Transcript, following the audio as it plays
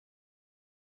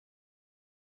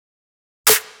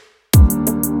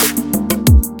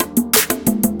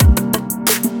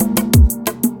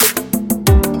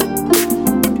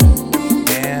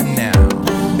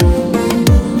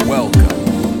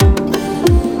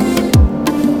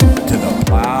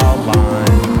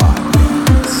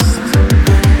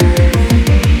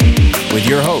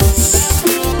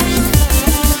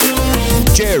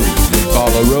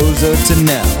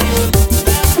Tennell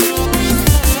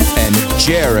and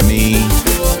Jeremy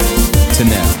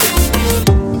Tennell.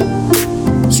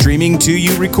 Streaming to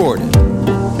you recorded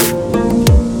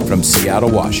from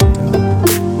Seattle, Washington.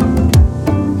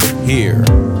 Here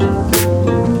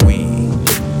we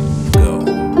go.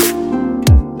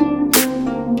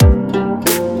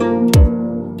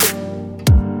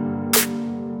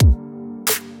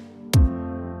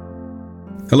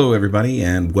 Hello, everybody,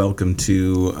 and welcome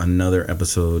to another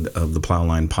episode of the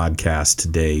Plowline Podcast.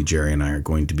 Today, Jerry and I are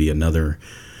going to be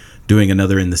doing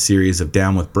another in the series of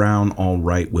Down with Brown, All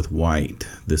Right with White.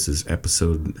 This is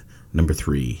episode number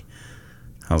 3.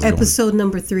 How's it going? Episode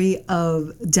number 3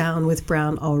 of Down with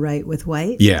Brown, All Right with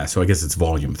White. Yeah, so I guess it's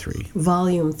volume 3.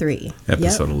 Volume 3.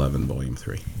 Episode 11, volume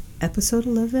 3. Episode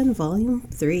 11, volume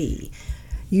 3.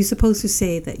 You're supposed to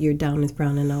say that you're down with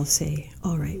brown, and I'll say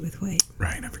all right with white.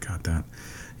 Right, I forgot that.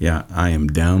 Yeah, I am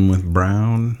down with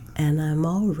brown. And I'm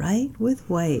all right with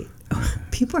white.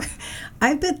 People are,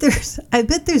 I bet there's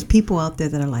people out there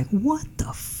that are like, what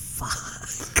the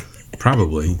fuck?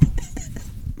 Probably.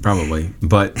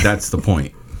 But that's the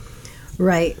point.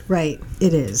 Right.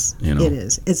 It is. You know? It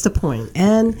is. It's the point.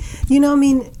 And,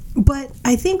 but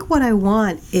I think what I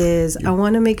want is I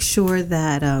want to make sure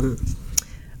that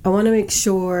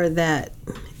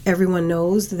everyone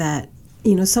knows that,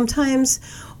 sometimes,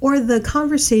 or the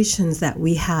conversations that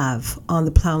we have on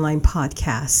the Plowline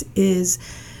Podcast is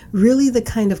really the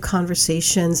kind of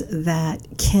conversations that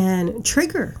can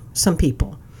trigger some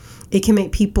people. It can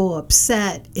make people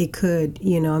upset. It could,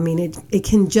 it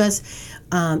can just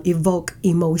evoke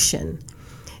emotion.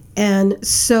 And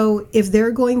so if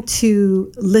they're going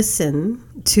to listen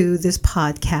to this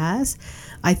podcast,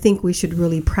 I think we should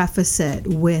really preface it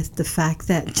with the fact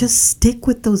that just stick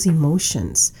with those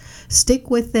emotions.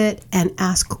 Stick with it and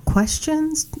ask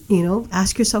questions,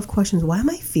 ask yourself questions. Why am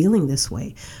I feeling this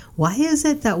way? Why is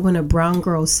it that when a brown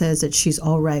girl says that she's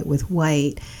all right with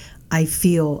white, I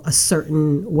feel a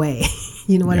certain way?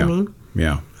 You know what I mean?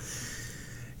 Yeah.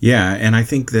 Yeah, and I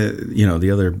think that,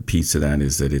 the other piece of that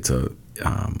is that it's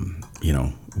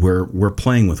we're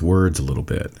playing with words a little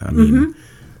bit. I mean,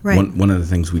 right. One of the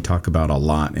things we talk about a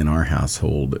lot in our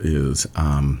household is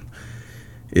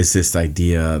this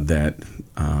idea that,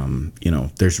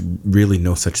 there's really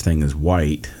no such thing as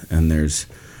white, and there's,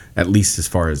 at least as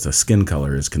far as the skin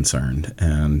color is concerned,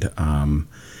 and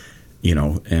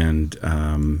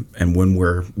when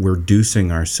we're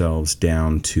reducing ourselves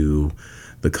down to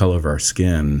the color of our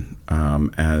skin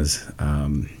as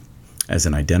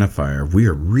an identifier, we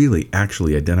are really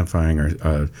actually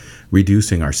identifying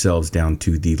reducing ourselves down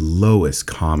to the lowest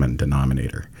common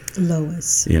denominator.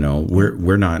 Lowest.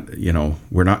 We're not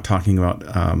talking about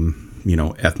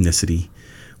ethnicity,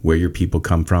 where your people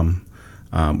come from.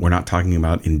 We're not talking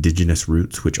about indigenous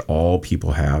roots, which all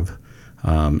people have,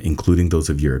 including those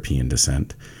of European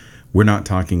descent. We're not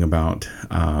talking about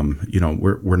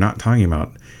we're not talking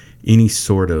about any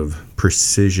sort of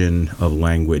precision of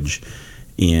language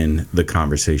in the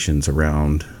conversations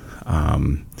around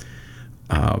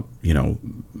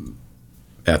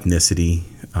ethnicity,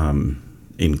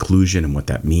 inclusion and what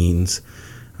that means.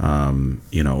 When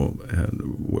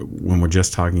we're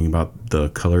just talking about the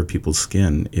color of people's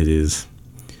skin, it is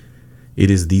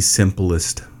the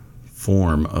simplest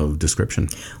form of description.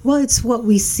 Well, it's what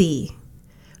we see,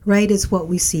 right? It's what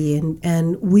we see,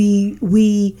 and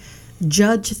we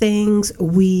judge things,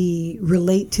 we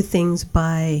relate to things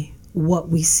by what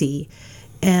we see.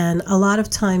 And a lot of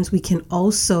times we can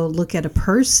also look at a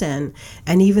person,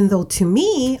 and even though to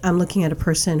me, I'm looking at a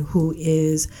person who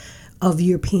is of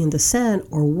European descent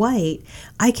or white,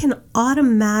 I can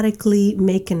automatically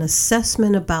make an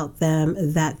assessment about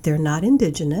them that they're not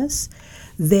indigenous.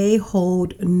 They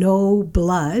hold no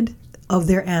blood of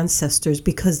their ancestors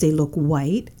because they look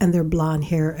white and they're blonde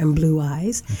hair and blue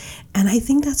eyes. And I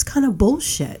think that's kind of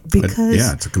bullshit because...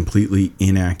 Yeah, it's a completely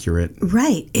inaccurate...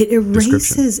 Right. It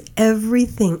erases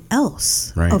everything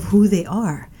else of who they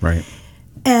are. Right.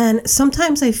 And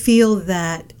sometimes I feel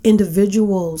that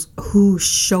individuals who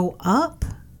show up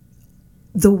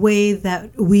the way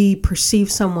that we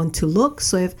perceive someone to look.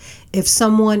 So if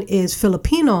someone is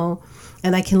Filipino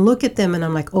and I can look at them and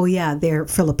I'm like, oh yeah, they're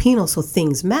Filipino, so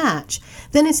things match,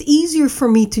 then it's easier for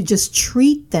me to just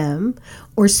treat them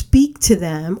or speak to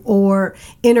them or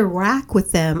interact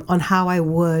with them on how I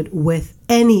would with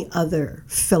any other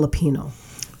Filipino.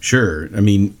 Sure. I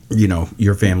mean,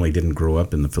 your family didn't grow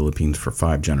up in the Philippines for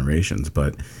 5 generations,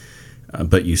 but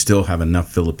you still have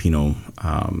enough Filipino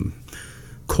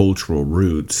cultural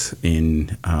roots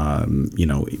in,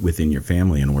 within your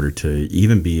family in order to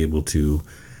even be able to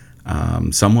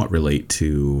somewhat relate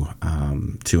to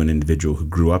an individual who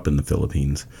grew up in the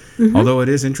Philippines. Although it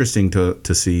is interesting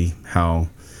to see how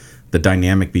the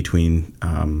dynamic between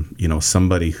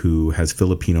somebody who has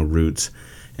Filipino roots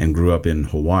and grew up in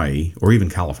Hawaii or even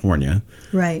California,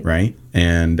 right,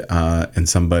 and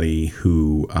somebody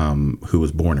who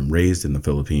was born and raised in the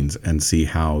Philippines, and see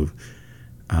how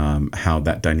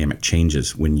that dynamic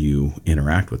changes when you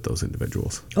interact with those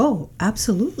individuals. Oh,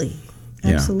 absolutely.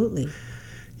 Absolutely.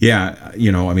 Yeah,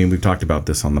 we've talked about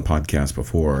this on the podcast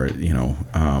before.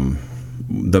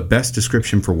 The best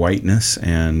description for whiteness,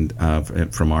 and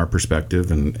from our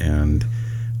perspective, and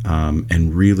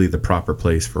really the proper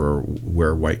place for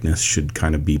where whiteness should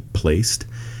kind of be placed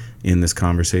in this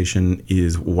conversation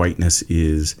is whiteness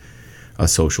is a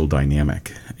social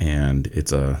dynamic, and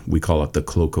we call it the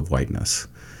cloak of whiteness.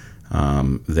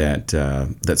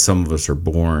 That some of us are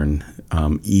born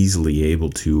easily able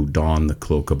to don the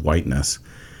cloak of whiteness.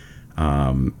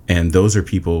 And those are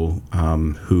people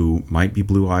who might be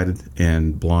blue-eyed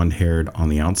and blonde-haired on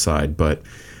the outside, but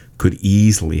could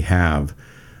easily have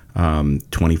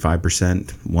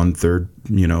 25%,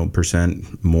 1/3,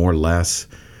 percent more or less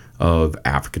of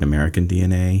African American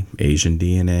DNA, Asian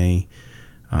DNA.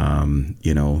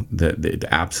 That it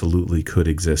absolutely could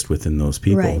exist within those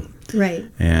people. Right.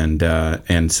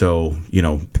 And so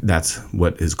that's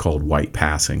what is called white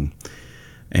passing,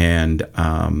 and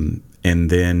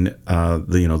then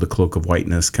the cloak of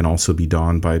whiteness can also be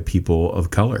donned by people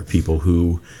of color, people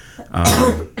who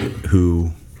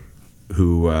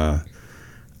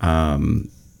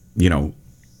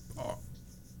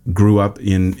grew up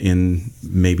in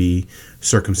maybe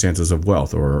circumstances of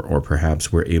wealth, or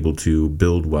perhaps were able to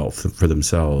build wealth for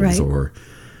themselves, right. or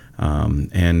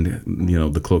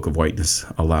the cloak of whiteness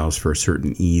allows for a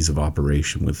certain ease of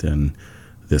operation within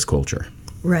this culture.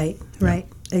 Right,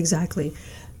 exactly.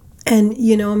 And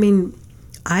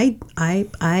I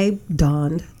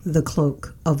donned the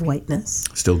cloak of whiteness.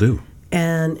 Still do.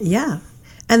 And and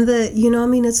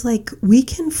it's like we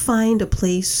can find a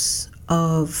place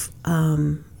of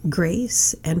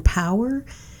grace and power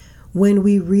when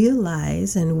we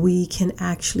realize and we can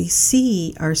actually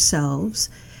see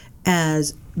ourselves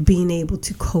as being able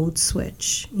to code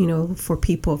switch, for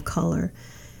people of color.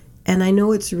 And I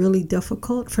know it's really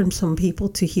difficult for some people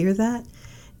to hear that.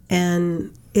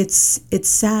 And it's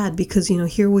sad because,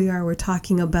 here we are, we're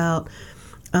talking about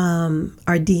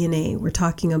our DNA. We're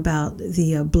talking about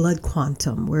the blood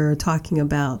quantum. We're talking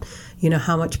about,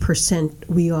 how much percent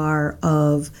we are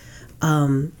of,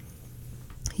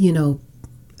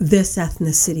 this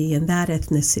ethnicity and that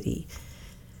ethnicity.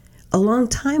 A long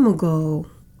time ago,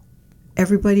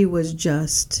 everybody was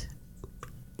just,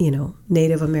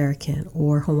 Native American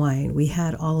or Hawaiian. We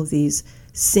had all of these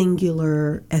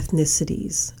singular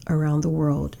ethnicities around the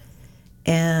world.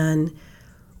 And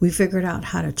we figured out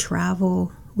how to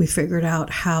travel. We figured out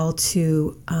how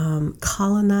to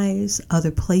colonize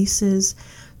other places,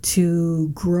 to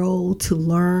grow, to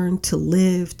learn, to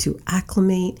live, to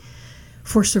acclimate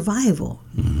for survival.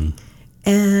 Mm-hmm.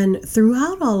 And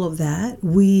throughout all of that,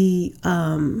 we,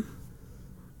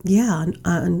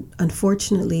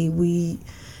 unfortunately, we,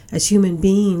 as human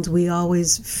beings, we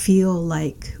always feel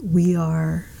like we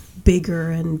are bigger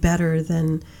and better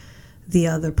than the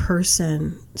other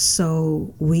person.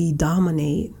 So we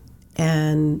dominate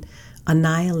and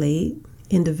annihilate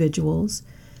individuals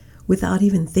without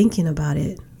even thinking about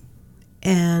it.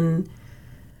 And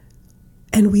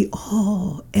every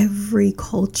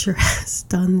culture has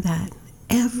done that.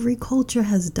 Every culture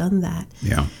has done that.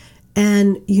 Yeah.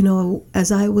 And,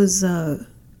 as I was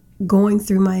going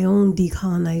through my own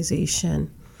decolonization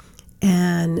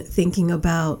and thinking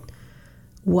about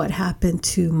what happened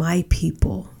to my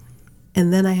people,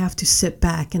 and then I have to sit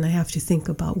back and I have to think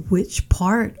about which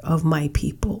part of my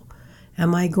people.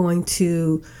 Am I going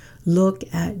to look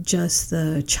at just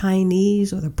the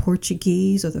Chinese or the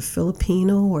Portuguese or the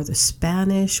Filipino or the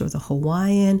Spanish or the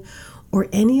Hawaiian or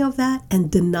any of that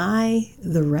and deny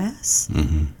the rest?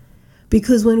 Mm-hmm.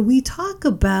 Because when we talk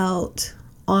about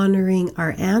honoring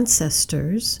our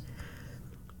ancestors,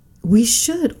 we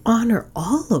should honor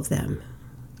all of them,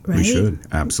 right? We should,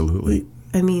 absolutely.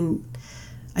 I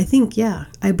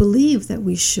believe that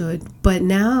we should, but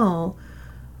now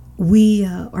we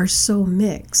are so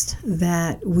mixed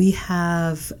that we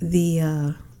have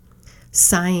the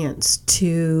science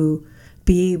to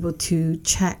be able to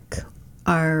check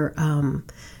our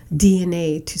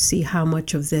DNA to see how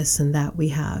much of this and that we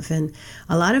have. And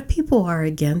a lot of people are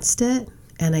against it,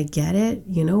 and I get it,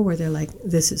 where they're like,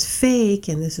 this is fake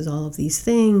and this is all of these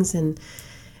things. And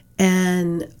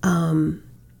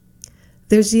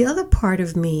there's the other part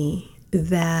of me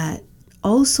that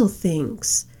also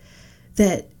thinks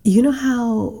that, you know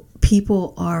how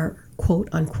people are quote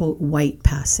unquote white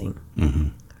passing,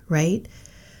 right?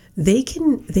 They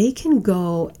can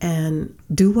go and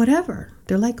do whatever.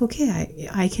 They're like, okay,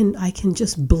 I can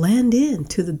just blend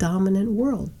into the dominant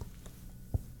world.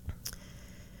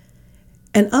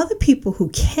 And other people who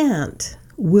can't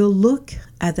will look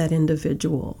at that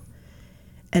individual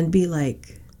and be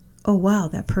like, oh wow,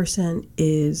 that person's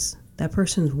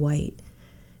white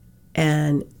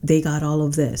and they got all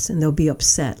of this, and they'll be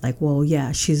upset like, well,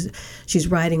 yeah, she's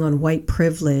riding on white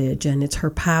privilege and it's her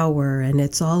power and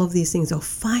it's all of these things. They'll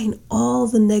find all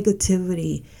the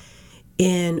negativity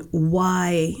in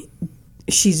why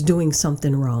she's doing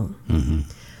something wrong,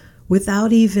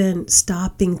 without even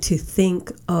stopping to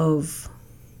think of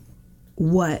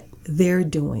what they're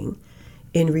doing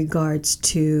in regards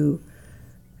to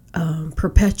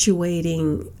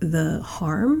perpetuating the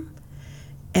harm,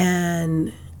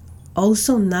 and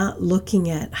also not looking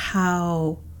at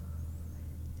how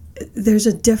there's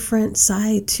a different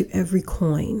side to every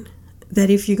coin. That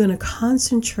if you're going to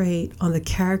concentrate on the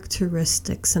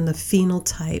characteristics and the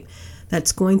phenotype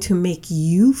that's going to make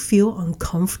you feel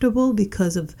uncomfortable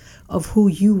because of who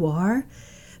you are,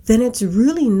 then it's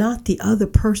really not the other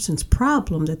person's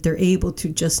problem that they're able to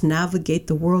just navigate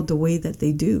the world the way that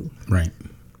they do. Right.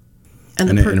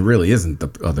 And it really isn't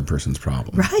the other person's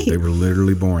problem. Right. They were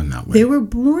literally born that way. They were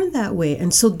born that way.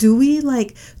 And so do we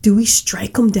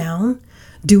strike them down?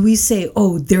 Do we say,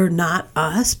 oh, they're not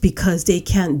us because they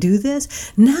can't do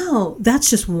this? Now, that's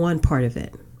just one part of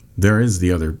it. There is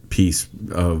the other piece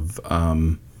of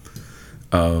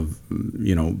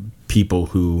people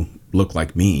who look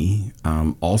like me,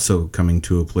 also coming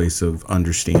to a place of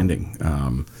understanding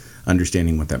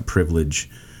what that privilege,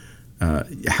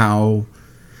 how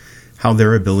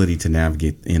their ability to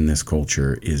navigate in this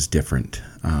culture is different,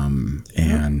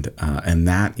 and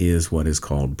that is what is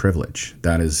called privilege.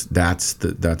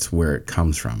 That's where it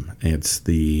comes from. It's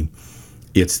the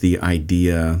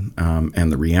idea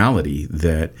and the reality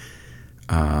that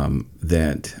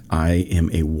I am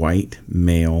a white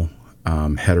male,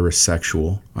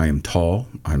 heterosexual. I am tall.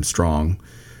 I'm strong.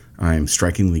 I'm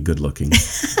strikingly good looking.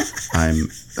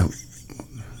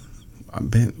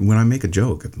 When I make a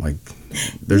joke, like,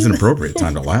 there's an appropriate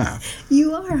time to laugh.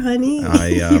 You are, honey.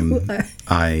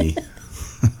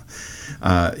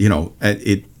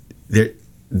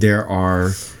 There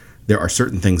are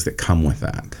certain things that come with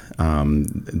that,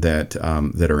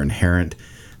 that are inherent,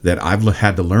 that I've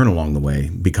had to learn along the way,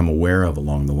 become aware of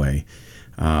along the way,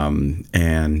 and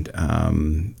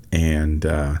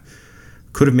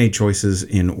could have made choices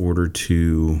in order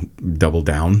to double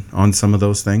down on some of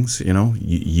those things.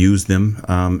 Use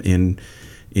them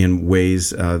in ways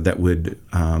that would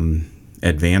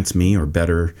advance me or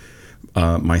better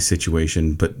my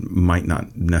situation, but might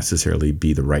not necessarily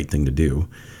be the right thing to do.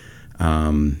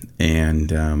 And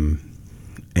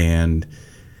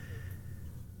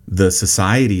the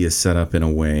society is set up in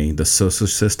a way, the social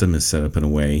system is set up in a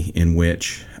way in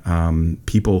which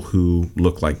people who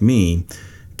look like me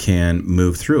can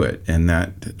move through it, and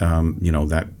that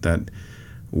that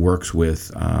works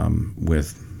with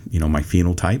my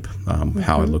phenotype,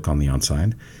 how I look on the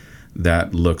outside.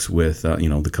 That looks with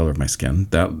the color of my skin.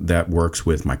 That works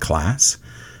with my class,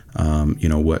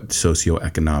 what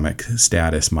socioeconomic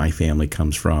status my family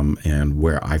comes from, and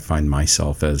where I find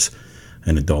myself as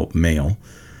an adult male.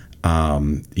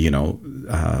 Some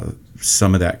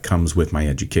of that comes with my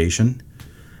education,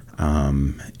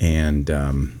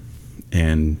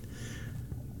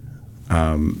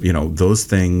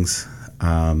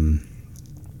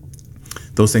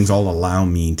 those things all allow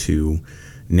me to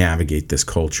navigate this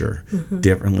culture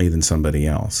differently than somebody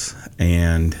else,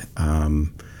 and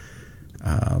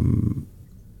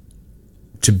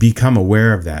to become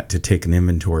aware of that, to take an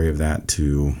inventory of that,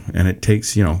 and it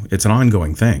takes, it's an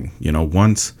ongoing thing.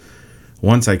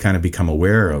 Once I kind of become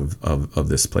aware of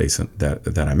this place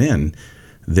that I'm in,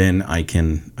 then I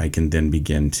can then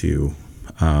begin to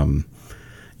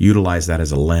utilize that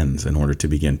as a lens in order to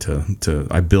begin to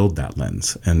I build that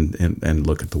lens and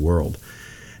look at the world.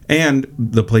 And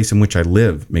the place in which I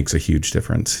live makes a huge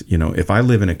difference. If I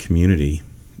live in a community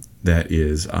that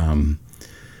is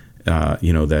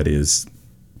that is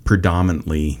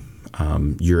predominantly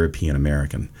European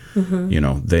American,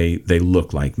 they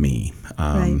look like me.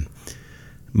 Right.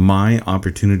 My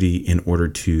opportunity in order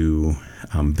to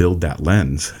build that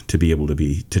lens, to be able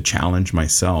to challenge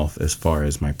myself as far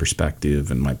as my perspective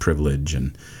and my privilege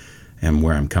and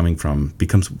where I'm coming from,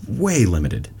 becomes way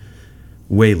limited.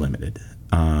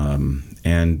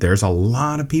 And there's a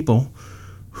lot of people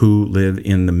who live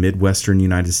in the Midwestern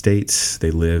United States.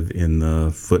 They live in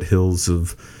the foothills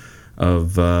of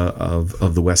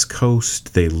the West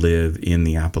Coast. They live in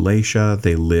the Appalachia.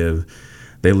 They live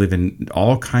in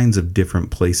all kinds of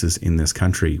different places in this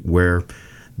country where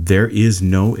there is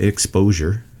no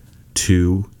exposure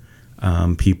to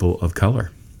people of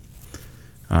color.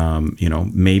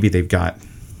 Maybe they've got,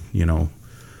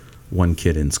 one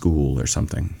kid in school or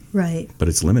something. Right. But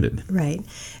it's limited. Right.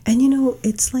 And,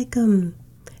 it's like, and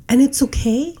it's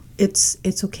okay.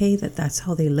 It's okay that that's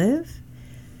how they live.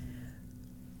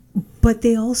 But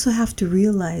they also have to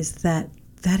realize that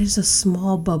that is a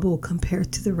small bubble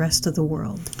compared to the rest of the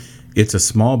world. It's a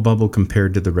small bubble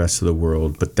compared to the rest of the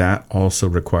world, but that also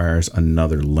requires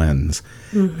another lens.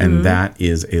 Mm-hmm. And that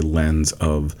is a lens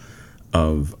of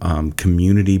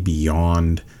community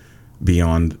beyond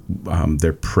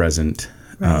their present,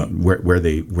 right. where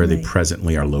they right.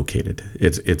 presently are located.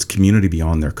 It's community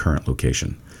beyond their current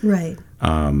location. Right.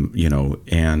 And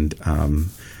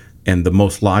the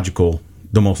most logical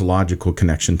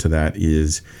connection to that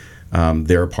is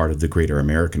they're a part of the greater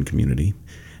American community.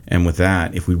 And with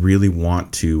that, if we really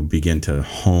want to begin to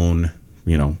hone,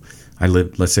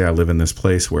 let's say I live in this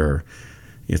place where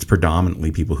it's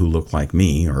predominantly people who look like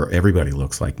me, or everybody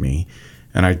looks like me,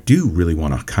 and I do really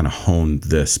want to kind of hone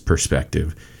this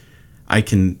perspective. I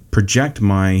can project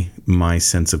my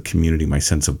sense of community, my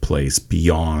sense of place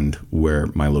beyond where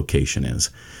my location is.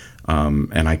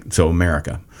 So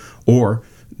America, or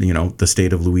the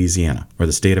state of Louisiana or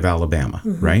the state of Alabama,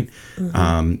 mm-hmm. right?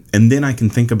 Mm-hmm. And then I can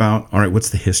think about, all right, what's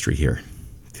the history here?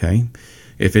 Okay.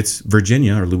 If it's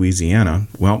Virginia or Louisiana,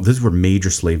 well, these were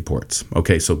major slave ports.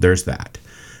 Okay, so there's that.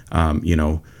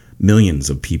 Millions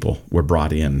of people were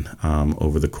brought in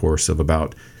over the course of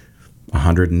about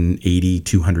 180,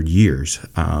 200 years,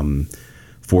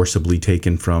 forcibly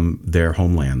taken from their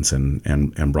homelands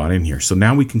and brought in here. So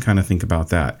now we can kind of think about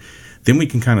that. Then we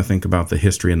can kind of think about the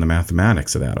history and the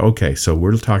mathematics of that. Okay, so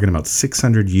we're talking about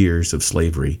 600 years of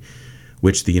slavery,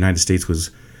 which the United States was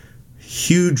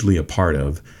hugely a part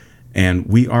of, and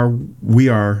we're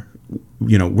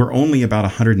only about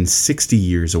 160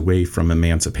 years away from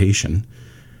emancipation,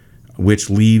 which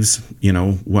leaves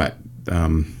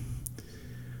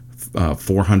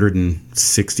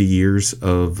 460 years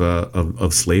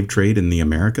of slave trade in the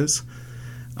Americas.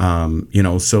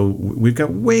 So we've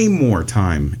got way more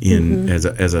time in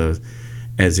mm-hmm.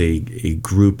 as a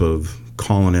group of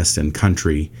colonists and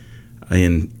country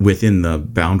within the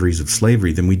boundaries of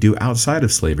slavery than we do outside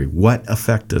of slavery. What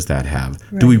effect does that have?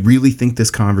 Right. Do we really think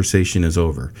this conversation is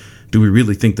over? Do we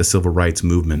really think the civil rights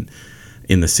movement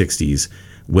in the 60s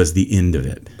was the end of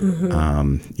it? Mm-hmm.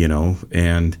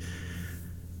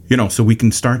 So we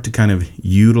can start to kind of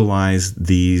utilize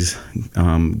these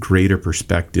greater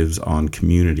perspectives on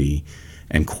community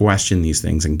and question these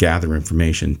things and gather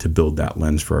information to build that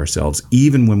lens for ourselves,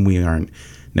 even when we aren't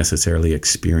necessarily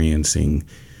experiencing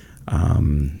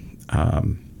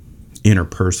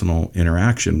interpersonal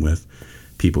interaction with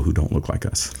people who don't look like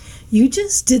us. You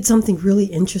just did something really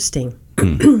interesting,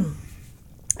 and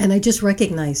I just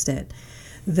recognized it,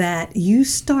 that you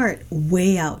start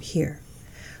way out here.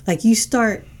 Like you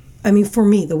start, for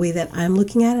me, the way that I'm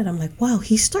looking at it, I'm like, wow,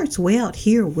 he starts way out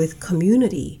here with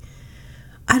community.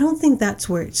 I don't think that's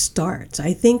where it starts.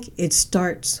 I think it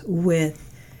starts with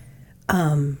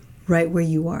right where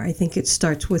you are. I think it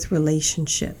starts with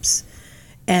relationships.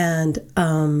 And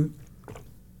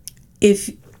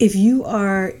if you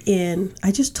are in,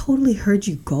 I just totally heard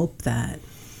you gulp that.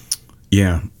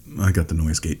 Yeah, I got the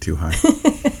noise gate too high.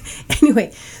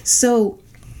 Anyway, so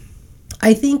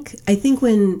I think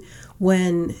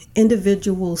when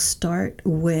individuals start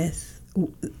with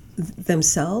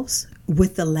themselves,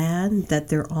 with the land that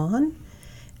they're on,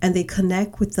 and they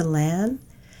connect with the land,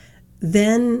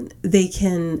 then they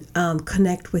can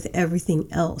connect with everything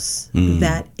else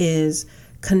that is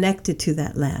connected to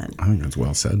that land. I think that's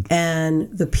well said.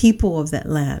 And the people of that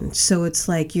land. So it's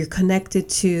like you're connected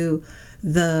to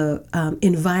the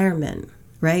environment,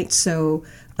 right? So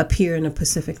up here in the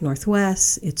Pacific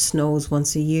Northwest, it snows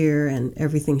once a year and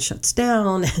everything shuts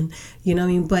down, and you know what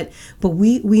I mean? But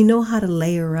we know how to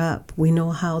layer up. We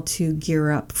know how to gear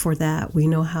up for that. We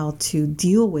know how to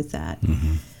deal with that.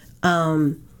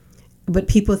 Mm-hmm. But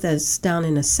people that's down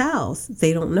in the South,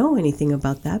 they don't know anything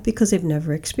about that because they've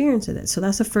never experienced it. So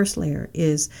that's the first layer,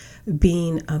 is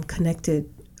being connected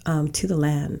to the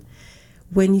land.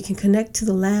 When you can connect to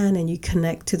the land and you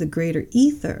connect to the greater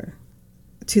ether,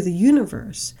 to the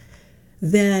universe,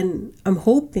 then I'm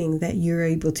hoping that you're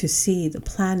able to see the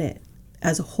planet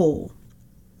as a whole.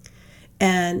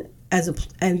 And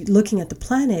and looking at the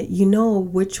planet, you know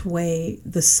which way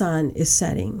the sun is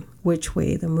setting, which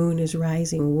way the moon is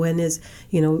rising, when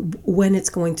it's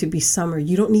going to be summer.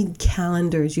 You don't need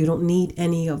calendars. You don't need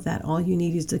any of that. All you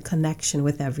need is the connection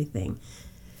with everything.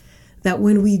 That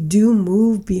when we do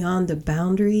move beyond the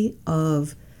boundary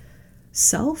of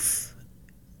self,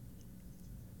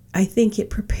 I think it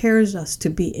prepares us to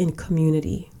be in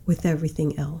community with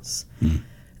everything else.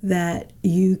 That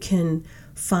you can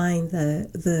find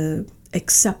the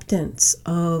acceptance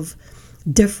of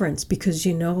difference, because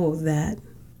you know that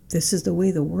this is the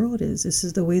way the world is. This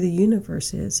is the way the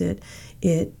universe is. It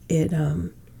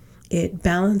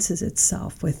balances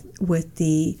itself with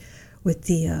the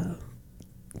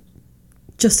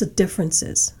just the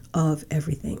differences of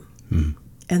everything.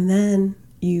 And then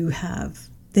you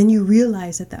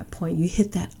realize at that point, you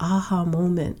hit that aha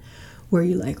moment where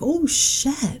you're like, oh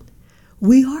shit,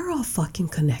 we are all fucking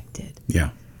connected. Yeah.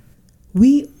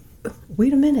 Wait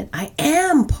a minute, I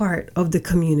am part of the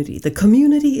community. The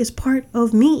community is part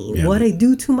of me. Yeah. What I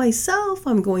do to myself,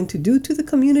 I'm going to do to the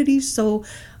community, so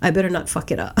I better not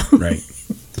fuck it up. Right.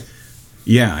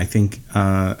 Yeah, I think,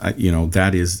 I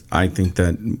think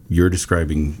that you're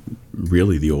describing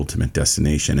really the ultimate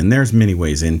destination. And there's many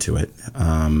ways into it.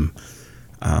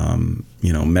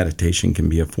 Meditation can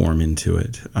be a form into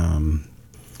it.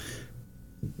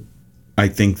 I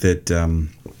think that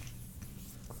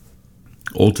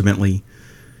ultimately,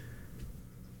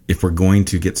 if we're going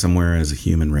to get somewhere as a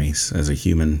human race,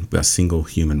 a single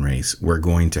human race, we're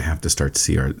going to have to start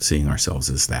seeing ourselves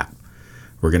as that.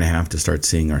 We're going to have to start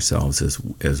seeing ourselves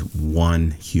as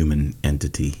one human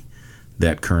entity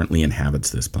that currently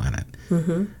inhabits this planet.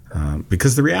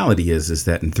 Because the reality is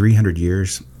that in 300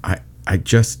 years, I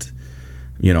just,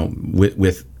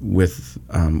 with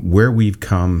where we've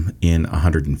come in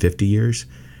 150 years,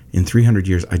 in 300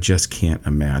 years, I just can't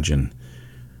imagine,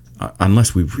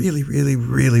 unless we really, really,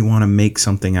 really want to make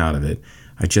something out of it,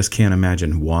 I just can't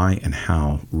imagine why and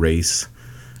how race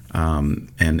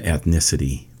and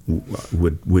ethnicity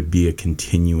would be a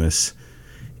continuous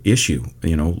issue.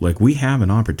 Like, we have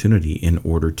an opportunity in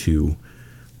order to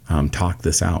talk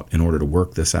this out, in order to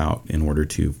work this out, in order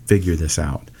to figure this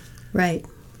out. Right.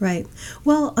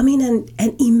 Well, I mean,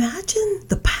 and imagine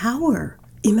the power.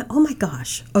 Oh my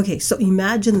gosh. Okay, so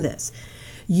imagine this.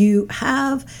 You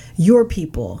have your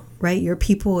people, right? Your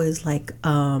people is like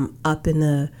up in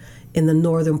the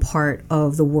northern part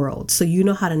of the world. So you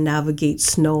know how to navigate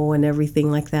snow and everything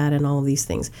like that and all these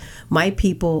things. My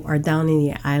people are down in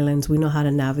the islands. We know how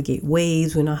to navigate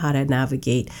waves. We know how to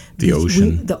navigate the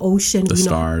ocean, the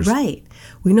stars. Right.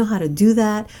 We know how to do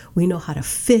that. We know how to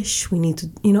fish. We need to,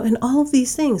 and all of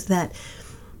these things that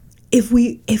if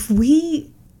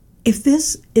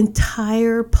this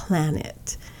entire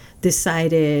planet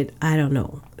decided, I don't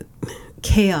know,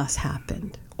 chaos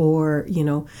happened, or,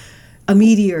 a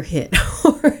meteor hit,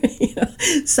 or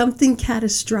something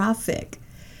catastrophic,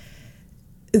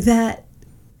 that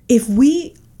if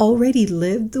we already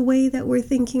lived the way that we're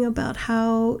thinking about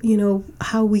how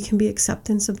we can be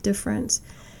acceptance of difference,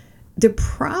 there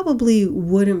probably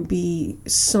wouldn't be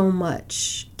so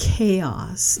much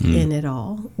chaos in it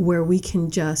all, where we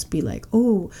can just be like,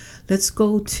 oh, let's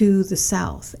go to the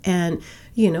south. And,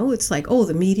 it's like, oh,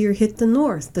 the meteor hit the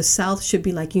north. The south should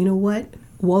be like, you know what?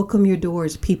 Welcome your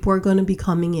doors. People are going to be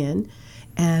coming in,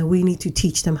 and we need to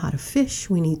teach them how to fish.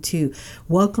 We need to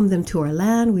welcome them to our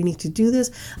land. We need to do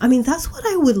this. I mean, that's what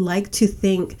I would like to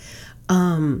think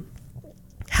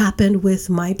happened with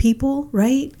my people,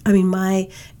 right? I mean, my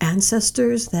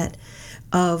ancestors, that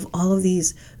of all of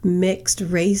these mixed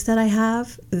race that I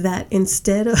have, that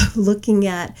instead of looking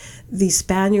at the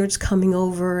Spaniards coming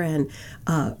over and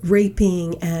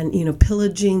raping and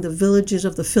pillaging the villages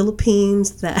of the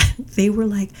Philippines, that they were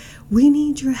like, we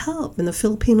need your help, and the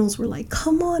Filipinos were like,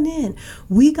 come on in,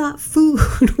 we got food.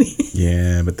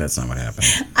 Yeah, but that's not what happened.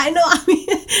 I know. I mean,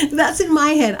 that's in my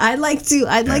head. I'd like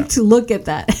to look at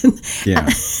that. Yeah,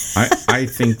 I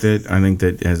think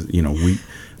that as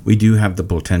we do have the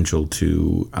potential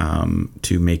to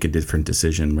make a different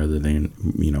decision, rather than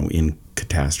in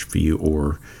catastrophe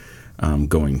or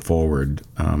going forward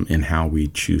in how we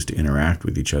choose to interact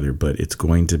with each other. But it's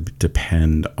going to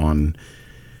depend on,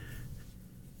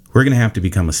 we're going to have to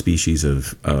become a species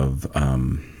of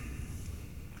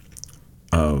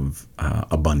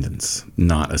abundance,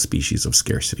 not a species of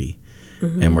scarcity.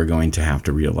 And we're going to have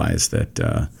to realize that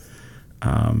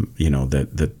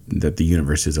that the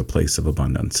universe is a place of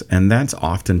abundance, and that's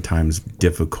oftentimes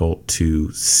difficult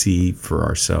to see for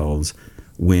ourselves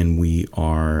when we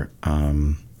are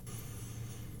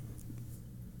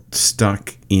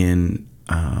stuck in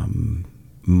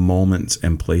moments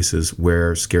and places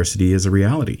where scarcity is a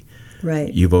reality.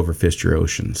 Right. You've overfished your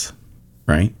oceans,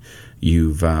 right?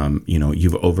 You've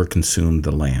overconsumed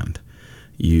the land.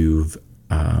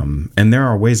 And there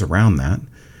are ways around that.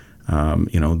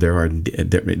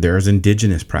 There's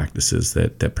indigenous practices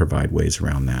that provide ways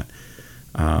around that.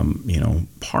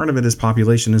 Part of it is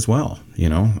population as well.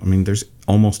 There's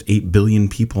almost 8 billion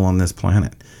people on this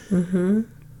planet. Mm-hmm.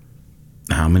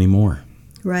 How many more?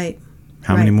 Right.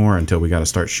 How many more until we got to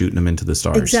start shooting them into the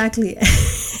stars? Exactly.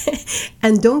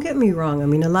 And don't get me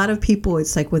wrong. A lot of people,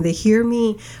 it's like when they hear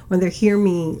me,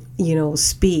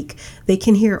 speak, they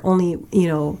can hear only,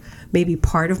 maybe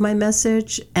part of my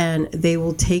message, and they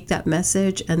will take that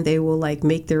message and they will like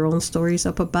make their own stories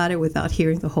up about it without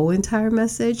hearing the whole entire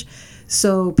message.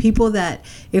 So people that,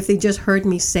 if they just heard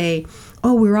me say,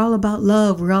 oh, we're all about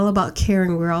love, we're all about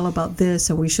caring, we're all about this,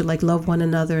 and we should like love one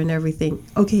another and everything.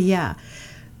 Okay, yeah.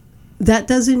 That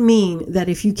doesn't mean that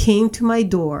if you came to my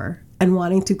door and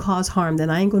wanting to cause harm,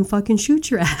 then I ain't gonna fucking shoot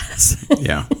your ass.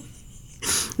 Yeah.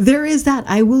 There is that.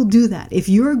 I will do that. If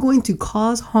you are going to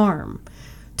cause harm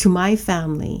to my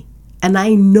family, and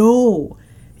I know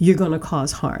you're gonna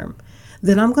cause harm,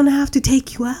 then I'm gonna have to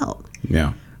take you out.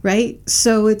 Yeah. Right?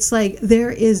 So it's like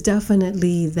there is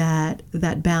definitely that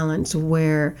balance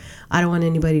where I don't want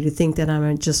anybody to think that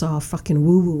I'm just all fucking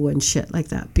woo-woo and shit like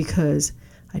that, because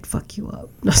I'd fuck you up.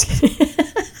 No, I was kidding.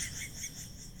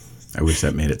 I wish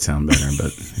that made it sound better,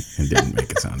 but it didn't make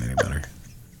it sound any better.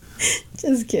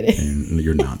 Just kidding. And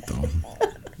you're not, though.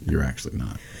 You're actually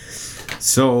not.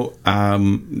 So,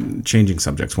 changing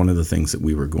subjects, one of the things that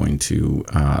we were going to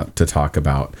talk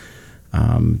about,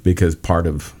 because part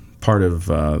of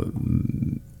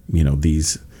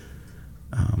these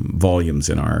volumes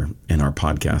in our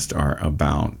podcast are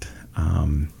about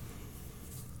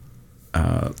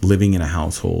living in a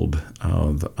household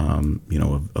of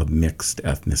mixed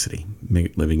ethnicity,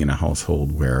 living in a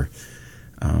household where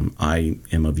I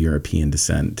am of European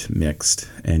descent, mixed,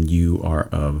 and you are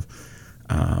of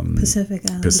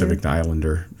Pacific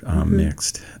Islander,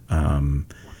 mixed, and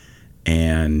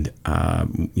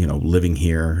living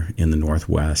here in the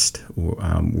Northwest,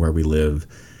 where we live,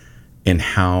 and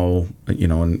how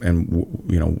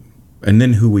and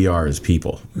then who we are as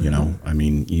people.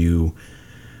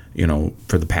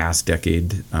 For the past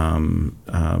decade,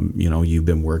 you've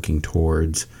been working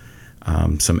towards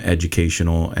some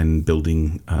educational and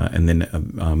building,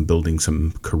 building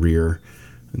some career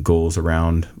goals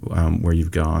around where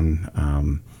you've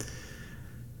gone.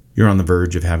 You're on the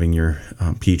verge of having your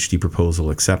PhD proposal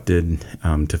accepted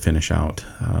to finish out,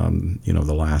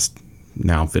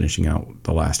 finishing out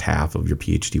the last half of your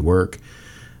PhD work.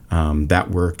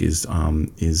 That work is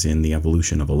in the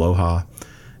evolution of aloha,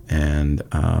 and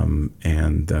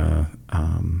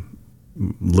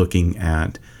looking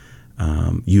at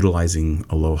utilizing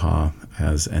aloha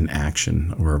as an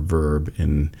action or a verb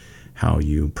in how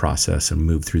you process and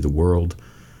move through the world.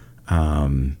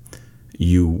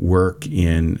 You work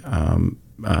in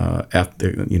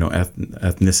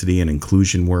ethnicity and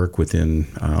inclusion work within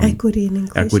equity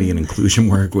and inclusion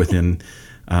work within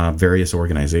various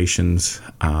organizations,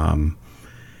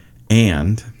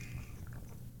 and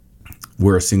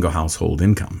we're a single household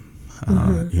income.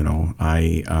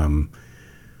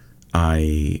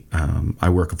 I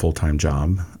work a full-time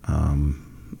job,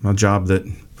 a job that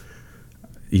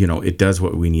it does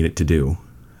what we need it to do.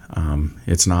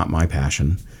 It's not my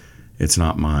passion. It's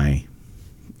not my,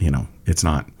 it's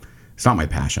not my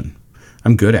passion.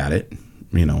 I'm good at it,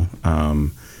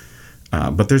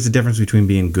 but there's a difference between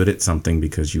being good at something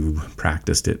because you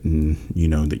practiced it and you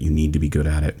know that you need to be good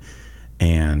at it,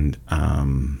 and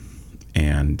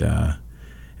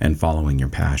following your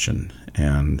passion.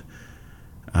 And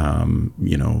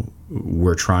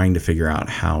we're trying to figure out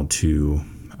how to,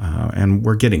 and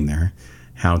we're getting there,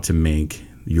 how to make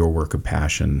your work of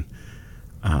passion,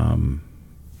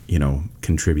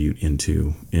 contribute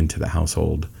into the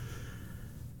household,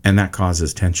 and that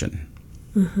causes tension.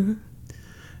 Mm-hmm.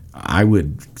 I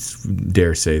would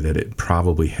dare say that it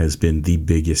probably has been the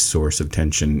biggest source of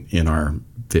tension in our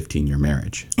 15-year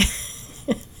marriage.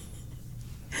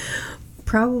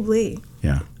 Probably.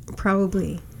 Yeah.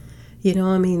 Probably.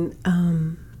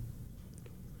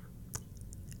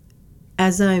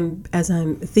 As I'm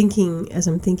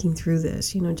thinking through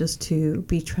this, just to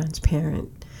be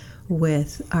transparent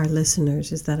with our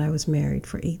listeners, is that I was married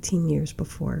for 18 years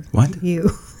before What?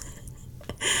 you.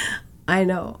 I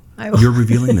know. You're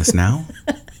revealing this now?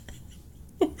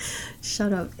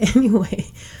 Shut up. Anyway,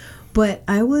 but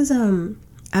I was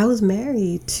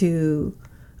married to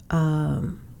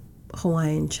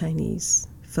Hawaiian Chinese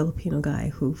Filipino guy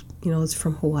who is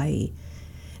from Hawaii,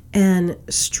 And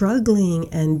struggling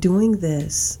and doing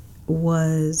this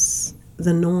was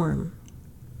the norm.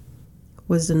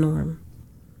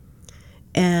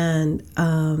 And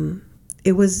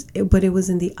it was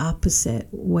in the opposite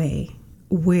way,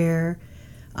 where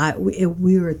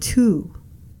we were two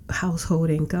household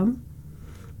income,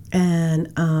 and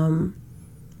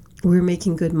we were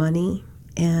making good money,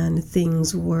 and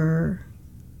things were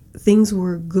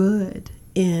good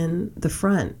in the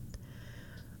front,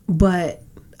 but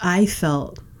I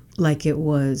felt like it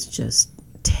was just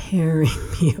tearing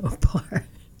me apart.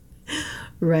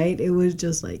 Right? It was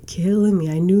just like killing me.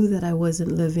 I knew that I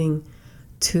wasn't living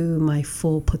to my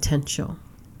full potential.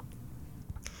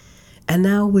 And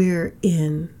now I'm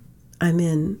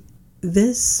in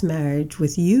this marriage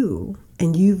with you,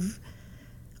 and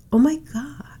oh my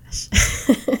gosh.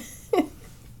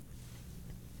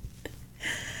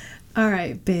 All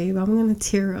right, babe, I'm going to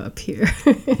tear up here.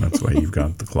 That's why you've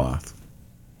got the cloth.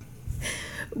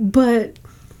 But,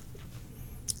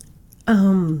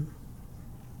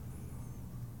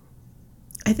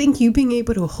 I think you being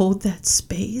able to hold that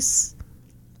space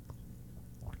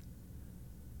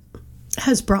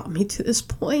has brought me to this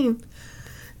point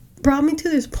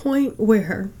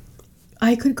where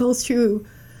I could go through,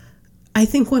 I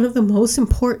think one of the most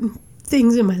important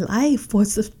things in my life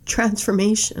was the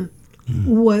transformation,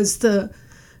 was the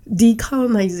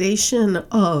decolonization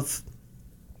of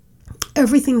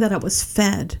everything that I was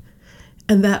fed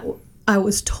and that I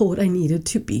was told I needed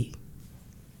to be.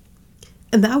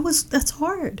 And that's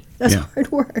hard. That's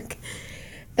hard work.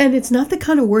 And it's not the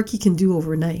kind of work you can do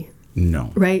overnight.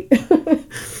 No. Right?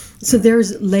 So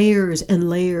there's layers and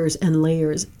layers and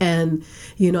layers. And,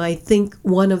 I think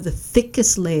one of the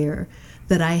thickest layer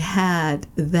that I had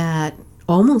that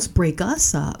almost break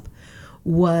us up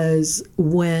was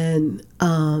when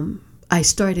I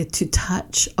started to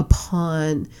touch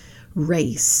upon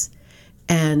race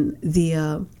and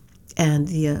the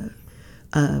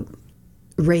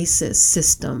racist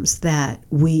systems that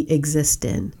we exist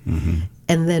in. Mm-hmm.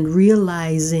 And then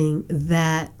realizing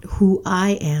that who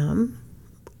I am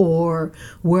or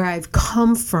where I've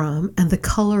come from and the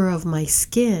color of my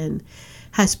skin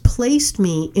has placed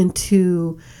me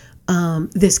into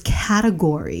this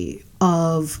category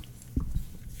of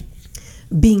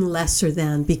being lesser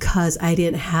than, because I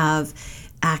didn't have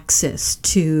access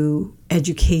to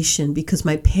education, because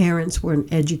my parents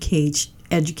weren't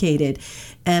educated,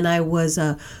 and I was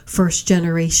a first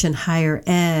generation higher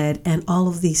ed, and all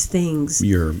of these things.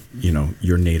 Your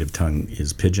native tongue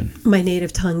is Pidgin. My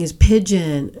native tongue is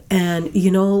Pidgin. And,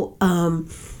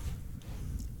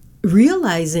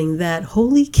 realizing that,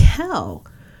 holy cow,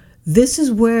 this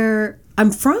is where I'm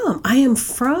from. I am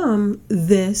from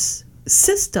this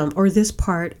system, or this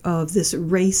part of this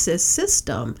racist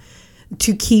system,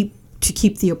 to keep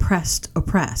the oppressed.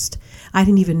 I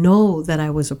didn't even know that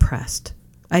I was oppressed.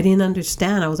 I didn't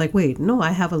understand. I was like, wait, no,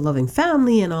 I have a loving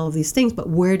family and all of these things, but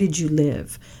where did you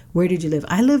live?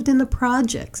 I lived in the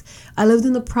projects.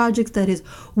 That is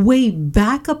way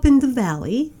back up in the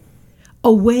valley,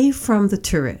 away from the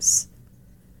tourists,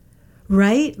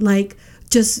 right? Like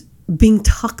just being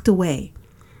tucked away.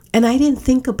 And I didn't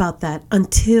think about that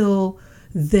until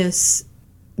this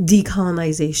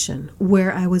decolonization,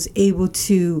 where I was able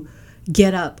to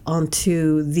get up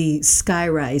onto the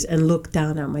skyrise and look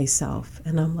down at myself.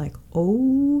 And I'm like,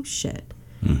 oh, shit.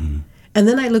 Mm-hmm. And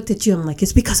then I looked at you. I'm like,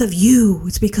 it's because of you.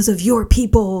 It's because of your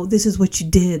people. This is what you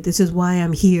did. This is why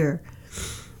I'm here.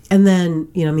 And then,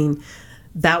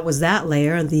 that was that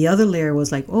layer. And the other layer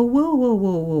was like, oh,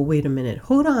 whoa, wait a minute.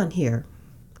 Hold on here.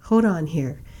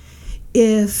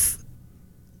 If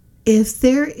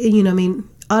there,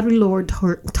 Audre Lorde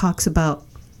talks about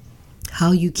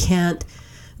how you can't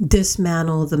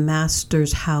dismantle the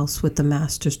master's house with the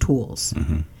master's tools.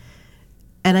 Mm-hmm.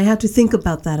 And I have to think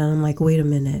about that, and I'm like, wait a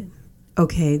minute.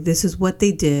 Okay, this is what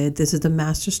they did. This is the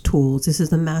master's tools. This is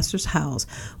the master's house.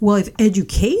 Well, if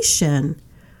education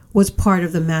was part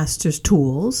of the master's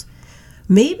tools,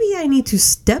 maybe I need to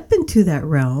step into that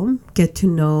realm, get to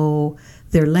know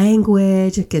their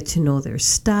language, get to know their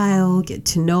style, get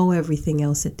to know everything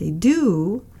else that they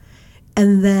do,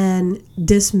 and then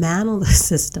dismantle the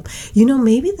system.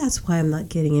 Maybe that's why I'm not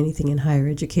getting anything in higher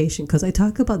education, because I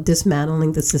talk about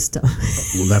dismantling the system.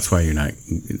 Well, that's why you're not,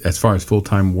 as far as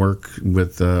full-time work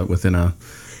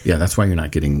that's why you're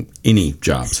not getting any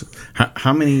jobs.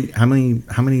 How many oh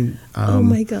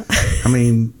my God. How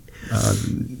many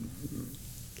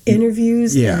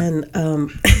interviews and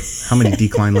how many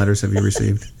decline letters have you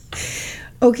received?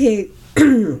 Okay.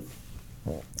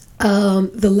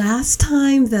 The last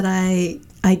time that I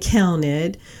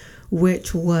counted,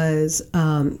 which was,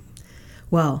 I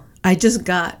just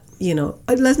got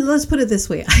let's put it this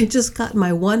way. I just got my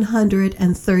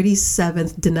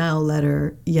 137th denial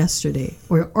letter yesterday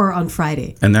or on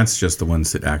Friday. And that's just the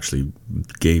ones that actually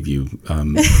gave you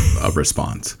a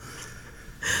response.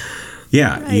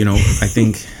 Yeah, right.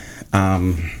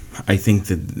 I think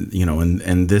that,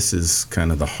 and this is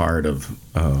kind of the heart of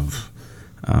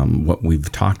what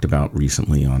we've talked about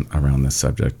recently around this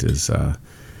subject is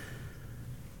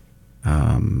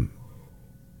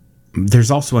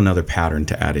there's also another pattern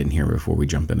to add in here before we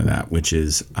jump into that, which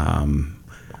is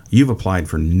you've applied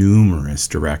for numerous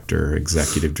director,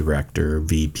 executive director,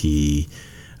 VP,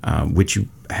 which you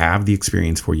have the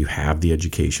experience for, you have the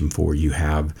education for, you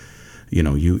have,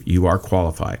 you are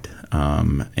qualified,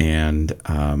 and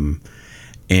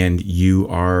you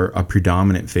are a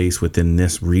predominant face within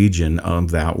this region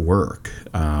of that work.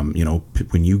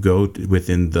 When you go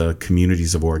within the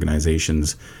communities of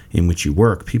organizations in which you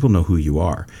work, people know who you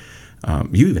are.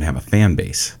 You even have a fan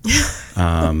base.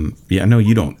 Yeah, no,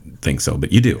 you don't think so,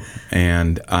 but you do.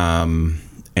 And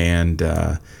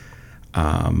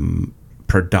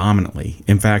predominantly,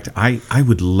 in fact, I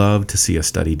would love to see a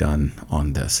study done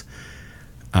on this.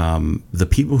 The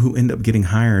people who end up getting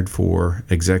hired for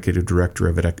executive director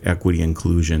of equity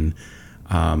inclusion,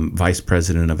 vice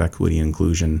president of equity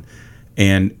inclusion,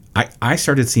 and I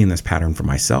started seeing this pattern for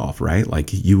myself, right?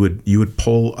 Like you would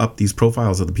pull up these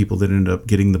profiles of the people that ended up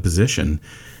getting the position,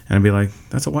 and I'd be like,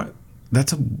 that's a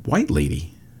white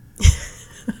lady.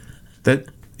 That's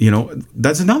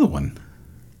another one.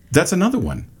 That's another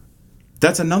one.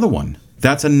 That's another one.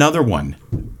 That's another one.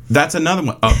 That's another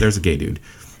one. Oh, there's a gay dude.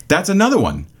 That's another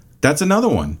one. That's another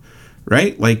one.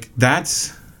 Right? Like,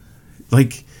 that's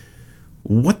like,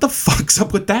 what the fuck's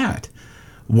up with that?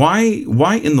 Why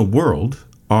in the world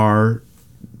are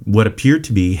what appear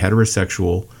to be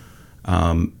heterosexual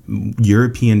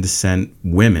European descent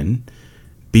women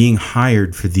being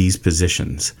hired for these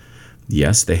positions?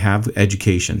 Yes, they have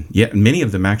education. Yet many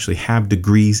of them actually have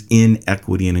degrees in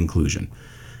equity and inclusion.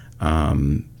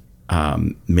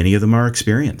 Many of them are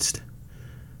experienced.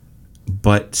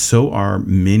 But so are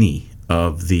many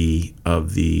of the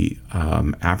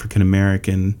African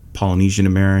American, Polynesian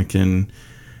American,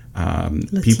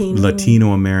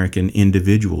 Latino American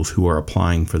individuals who are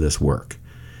applying for this work.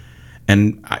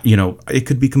 And it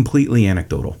could be completely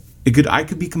anecdotal. I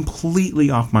could be completely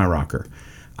off my rocker.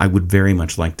 I would very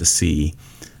much like to see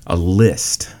a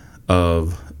list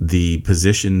of the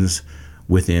positions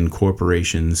within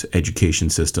corporations, education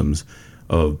systems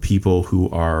of people who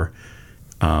are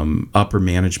upper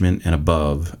management and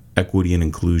above, equity and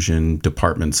inclusion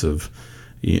departments of,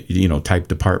 type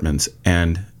departments.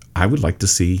 And I would like to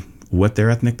see what their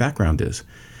ethnic background is.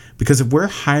 Because if we're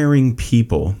hiring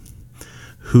people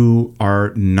who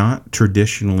are not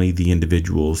traditionally the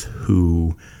individuals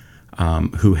who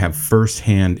have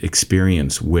firsthand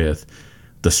experience with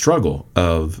the struggle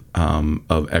of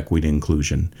equity and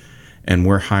inclusion, and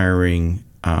we're hiring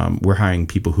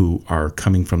people who are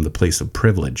coming from the place of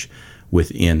privilege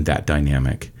within that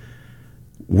dynamic,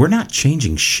 we're not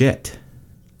changing shit.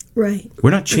 Right.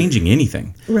 We're not changing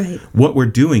anything. Right. What we're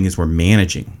doing is we're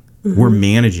managing. Mm-hmm. We're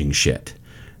managing shit.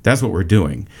 That's what we're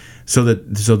doing. So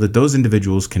that those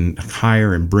individuals can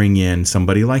hire and bring in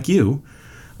somebody like you,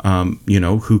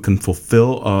 who can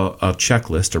fulfill a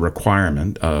checklist, a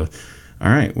requirement. All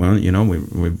right, well,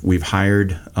 we've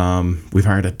hired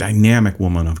a dynamic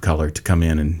woman of color to come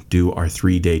in and do our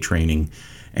 3-day training.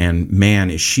 And man,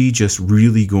 is she just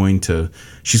really going to?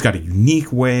 She's got a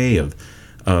unique way of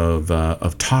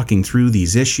talking through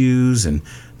these issues, and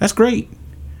that's great.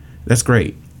 That's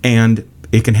great, and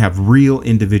it can have real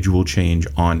individual change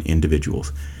on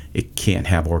individuals. It can't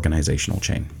have organizational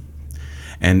change,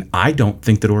 and I don't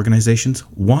think that organizations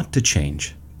want to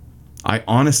change. I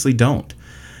honestly don't.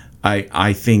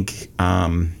 I think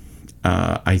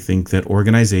that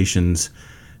organizations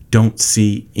don't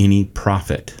see any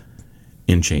profit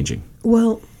in changing.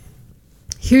 Well,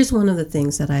 here's one of the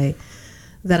things that I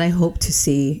hope to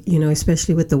see,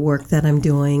 especially with the work that I'm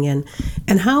doing and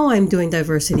how I'm doing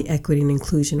diversity, equity, and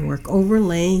inclusion work,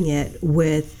 overlaying it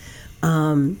with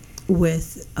aloha,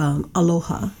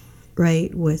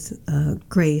 right? With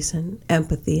grace and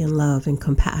empathy and love and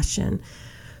compassion,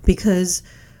 because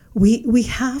we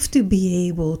have to be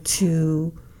able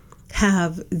to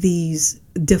have these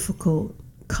difficult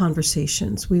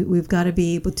conversations. We've got to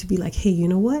be able to be like, hey, you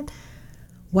know what?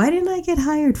 Why didn't I get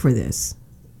hired for this?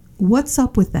 What's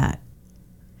up with that?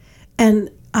 And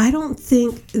I don't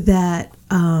think that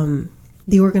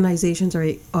the organizations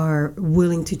are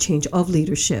willing to change of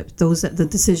leadership. The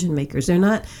decision makers, they're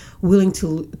not willing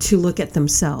to look at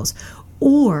themselves.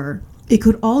 Or it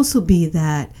could also be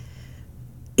that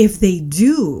if they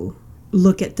do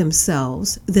look at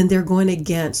themselves, then they're going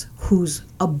against who's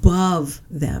above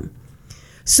them.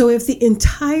 So if the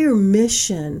entire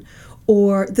mission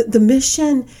or the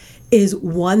mission is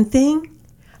one thing,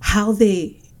 how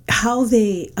they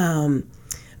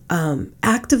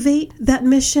activate that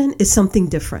mission is something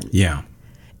different. Yeah.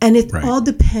 And it all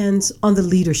depends on the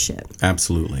leadership.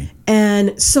 Absolutely.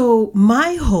 And so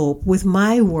my hope with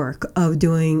my work of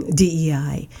doing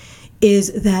DEI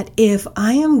is that if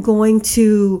I am going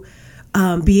to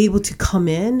be able to come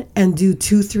in and do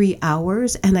 2-3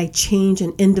 hours and I change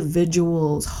an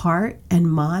individual's heart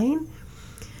and mind,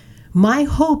 my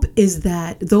hope is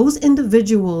that those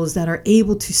individuals that are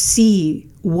able to see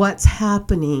what's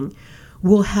happening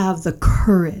will have the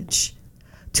courage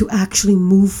to actually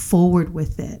move forward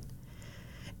with it.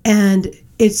 And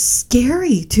it's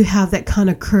scary to have that kind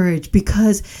of courage,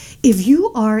 because if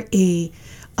you are a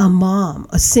mom,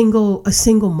 a single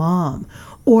mom,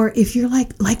 or if you're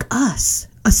like us,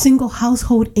 a single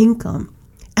household income,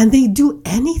 and they do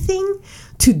anything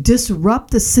to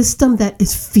disrupt the system that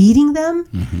is feeding them,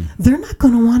 they're not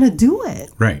going to want to do it.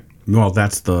 Right. Well,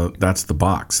 that's the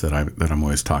box that I'm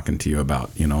always talking to you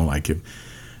about. You know, like if,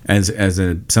 as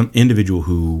some individual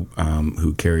who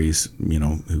carries a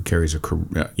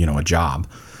job,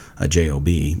 a job,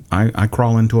 I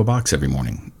crawl into a box every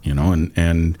morning. You know,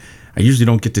 and I usually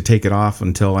don't get to take it off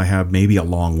until I have maybe a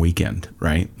long weekend.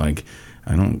 Right. Like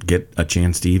I don't get a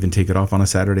chance to even take it off on a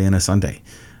Saturday and a Sunday,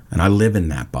 and I live in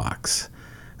that box.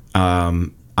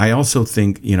 I also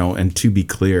think, you know, and to be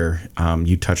clear,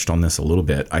 you touched on this a little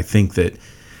bit. I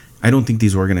don't think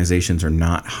these organizations are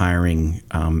not hiring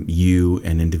you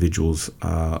and individuals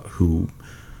who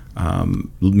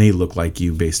may look like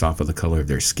you based off of the color of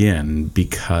their skin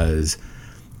because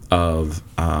of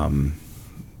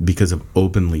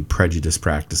openly prejudiced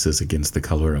practices against the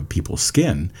color of people's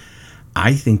skin.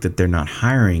 I think that they're not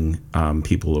hiring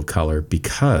people of color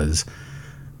because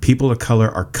people of color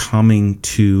are coming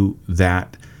to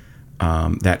that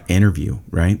interview,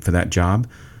 right, for that job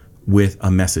with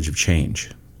a message of change,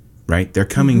 right? They're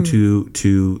coming to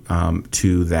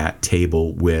that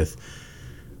table with,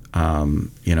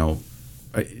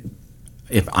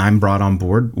 if I'm brought on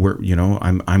board,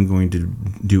 I'm going to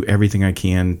do everything I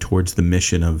can towards the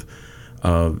mission of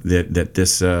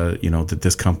that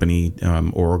this company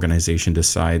or organization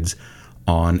decides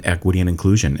on equity and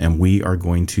inclusion, and we are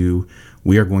going to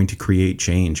create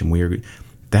change, and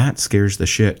that scares the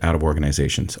shit out of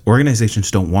organizations.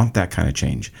 Organizations don't want that kind of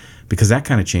change because that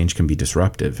kind of change can be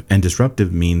disruptive, and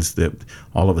disruptive means that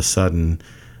all of a sudden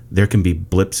there can be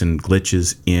blips and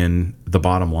glitches in the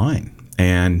bottom line,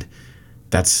 and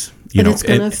that's it's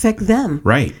going to affect them,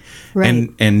 right?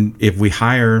 And if we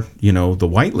hire the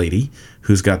white lady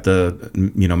who's got the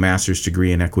master's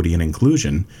degree in equity and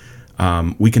inclusion,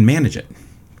 we can manage it.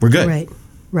 We're good,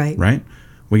 right?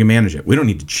 We can manage it. We don't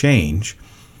need to change.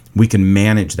 We can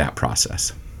manage that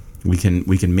process. We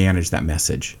can manage that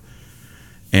message.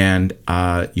 And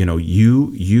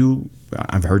you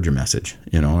I've heard your message.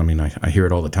 I hear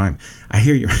it all the time. I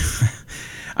hear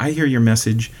your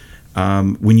message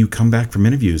when you come back from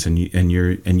interviews and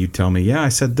you tell me, yeah, I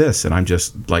said this, and I'm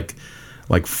just like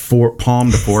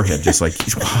palm to forehead, just like,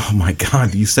 oh my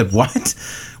God, you said what?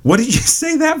 What did you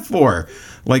say that for?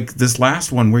 Like this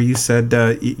last one where you said,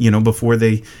 before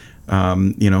they,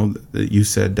 you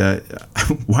said,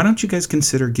 why don't you guys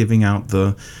consider giving out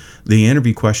the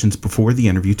interview questions before the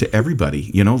interview to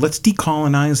everybody? Let's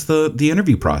decolonize the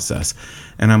interview process.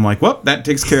 And I'm like, well, that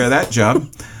takes care of that job.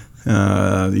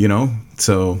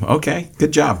 So, okay,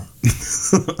 good job.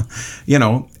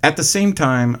 At the same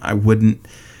time,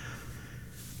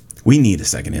 we need a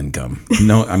second income.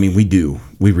 No, I mean, we do.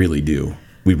 We really do.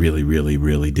 We really, really,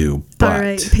 really do. But, all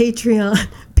right,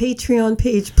 Patreon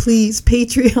page, please.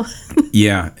 Patreon.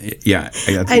 Yeah.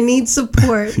 I need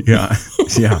support. Yeah.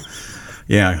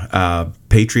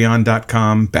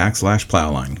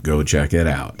 Patreon.com/Plowline. Go check it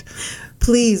out.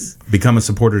 Please. Become a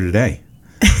supporter today.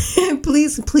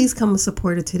 Please become a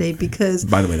supporter today, because...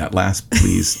 By the way, that last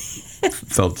please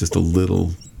felt just a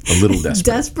little desperate.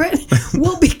 Desperate?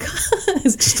 Well,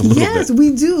 because just a little bit.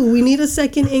 We do. We need a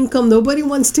second income. Nobody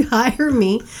wants to hire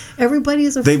me. Everybody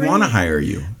is afraid. They want to hire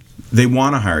you. They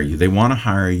want to hire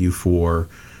you for,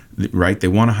 right? They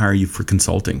want to hire you for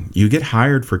consulting. You get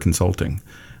hired for consulting,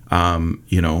 and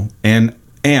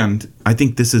I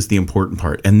think this is the important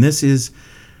part. And this is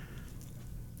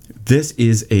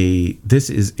a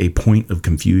point of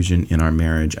confusion in our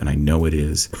marriage, and I know it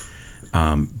is,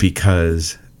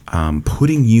 because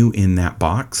putting you in that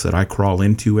box that I crawl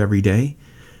into every day,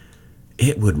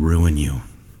 it would ruin you.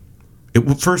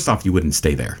 First off, you wouldn't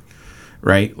stay there,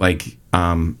 right? Like,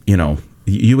 you know,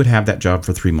 you would have that job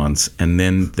for 3 months, and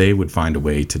then they would find a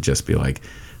way to just be like,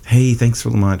 hey, thanks so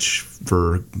much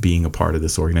for being a part of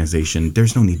this organization.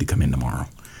 There's no need to come in tomorrow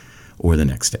or the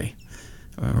next day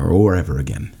or ever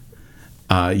again.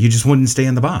 You just wouldn't stay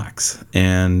in the box,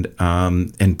 and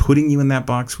putting you in that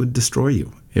box would destroy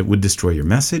you. It would destroy your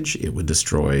message. It would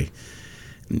destroy,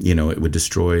 you know, it would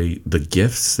destroy the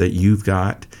gifts that you've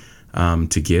got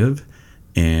to give,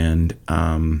 and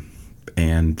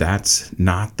that's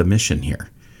not the mission here.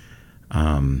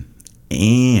 And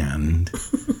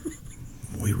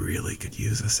we really could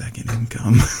use a second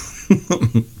income.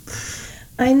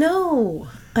 I know.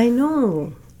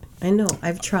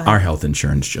 I've tried. Our health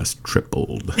insurance just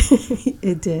tripled.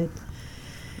 It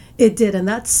did, and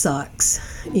that sucks.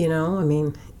 You know, I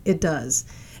mean, it does.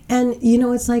 And, you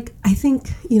know, it's like, I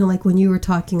think, you know, like when you were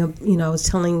talking, you know, I was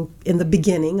telling in the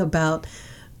beginning about,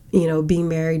 you know, being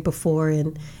married before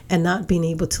and not being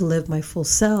able to live my full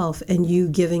self, and you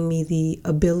giving me the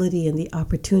ability and the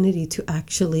opportunity to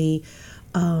actually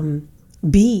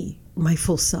be my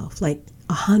full self, like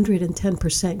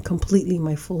 110% completely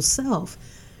my full self.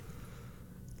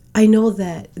 I know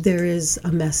that there is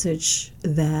a message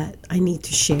that I need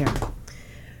to share.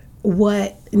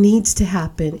 What needs to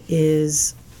happen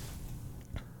is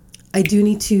I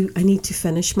need to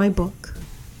finish my book.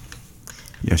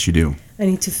 Yes, you do. I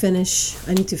need to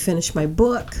finish my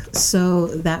book, so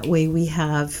that way we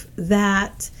have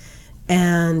that,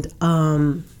 and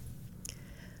I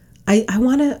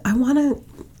want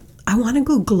to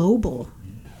go global.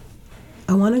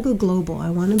 I want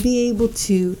to be able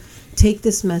to take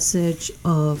this message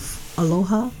of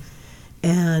aloha,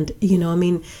 and, you know, I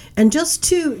mean, and just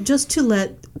to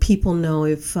let people know,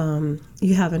 if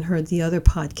you haven't heard the other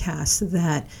podcasts,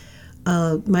 that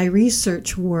my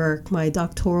research work, my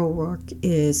doctoral work,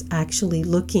 is actually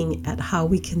looking at how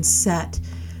we can set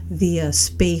the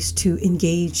space to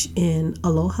engage in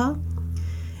aloha.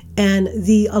 And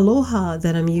the aloha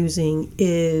that I'm using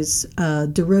is a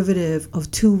derivative of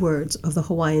two words of the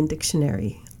Hawaiian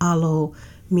dictionary. Alo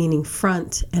meaning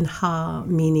front and ha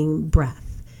meaning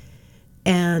breath.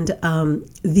 And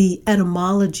the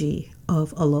etymology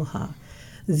of aloha,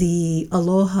 the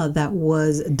aloha that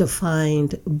was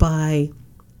defined by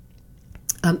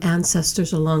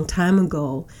ancestors a long time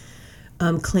ago,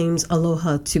 claims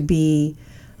aloha to be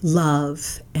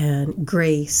love and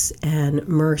grace and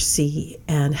mercy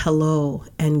and hello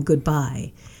and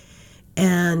goodbye.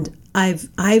 And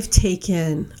I've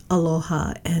taken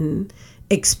aloha and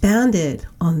expanded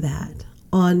on that,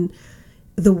 on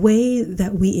the way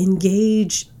that we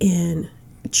engage in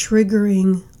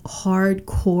triggering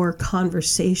hardcore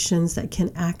conversations that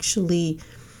can actually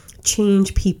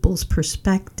change people's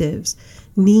perspectives,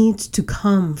 needs to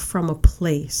come from a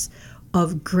place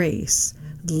of grace,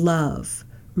 love,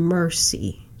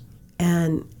 mercy,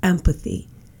 and empathy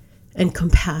and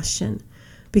compassion.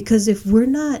 Because if we're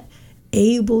not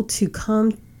able to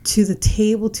come to the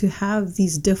table to have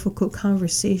these difficult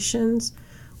conversations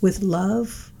with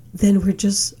love, then we're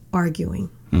just arguing.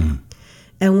 Mm-hmm.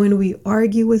 And when we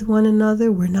argue with one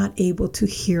another, we're not able to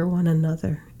hear one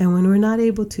another. And when we're not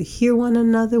able to hear one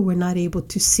another, we're not able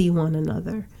to see one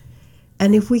another.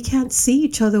 And if we can't see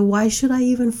each other, why should I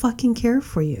even fucking care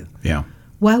for you? Yeah.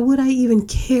 Why would I even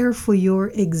care for your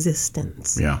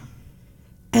existence? Yeah.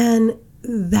 And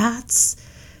that's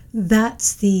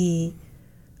the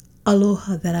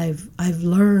aloha that I've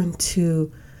learned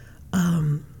to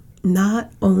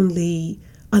not only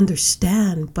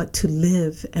understand, but to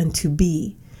live and to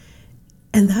be.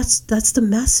 And that's the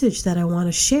message that I want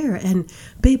to share. And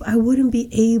babe, I wouldn't be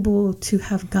able to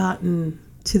have gotten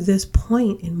to this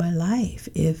point in my life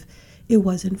if it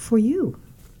wasn't for you.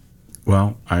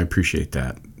 Well, I appreciate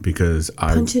that, because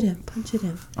Punch it in.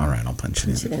 All right, I'll punch it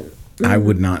in. Mm-hmm. I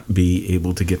would not be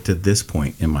able to get to this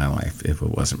point in my life if it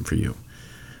wasn't for you.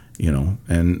 You know,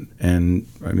 and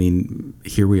I mean,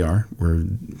 here we are.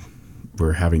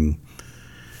 We're having.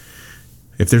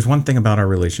 If there's one thing about our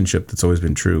relationship that's always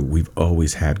been true, we've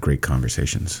always had great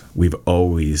conversations. We've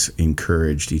always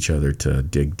encouraged each other to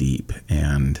dig deep,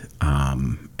 and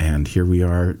here we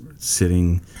are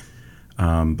sitting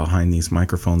behind these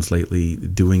microphones lately,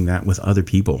 doing that with other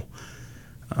people.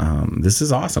 This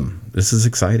is awesome. This is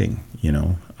exciting. You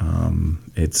know,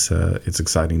 it's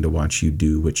exciting to watch you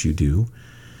do what you do.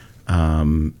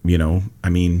 You know, I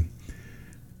mean,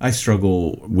 I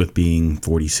struggle with being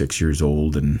 46 years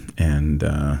old and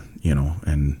you know,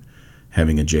 and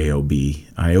having a job.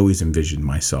 I always envisioned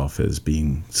myself as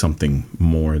being something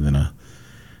more than a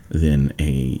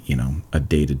you know, a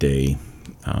day-to-day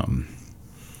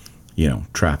you know,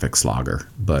 traffic slogger.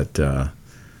 But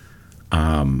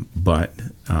But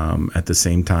at the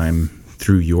same time,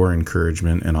 through your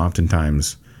encouragement and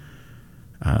oftentimes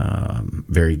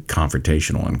very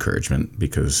confrontational encouragement,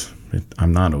 because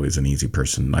I'm not always an easy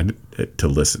person to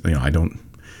listen. I don't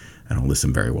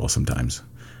listen very well sometimes.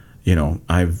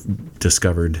 I've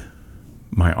discovered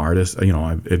my artist.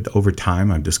 Over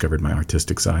time, I've discovered my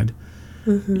artistic side.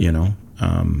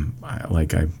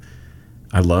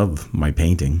 I love my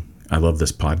painting. I love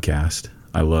this podcast.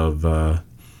 I love, I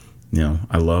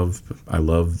love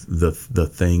the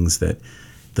things that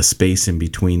the space in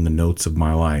between the notes of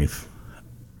my life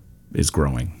is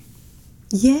growing.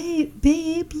 Yay,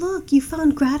 babe, look, you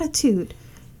found gratitude.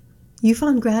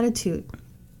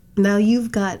 Now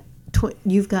you've got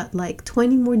like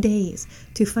 20 more days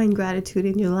to find gratitude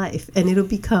in your life, and it'll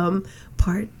become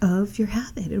part of your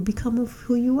habit. It'll become of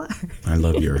who you are. I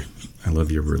love your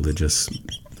religious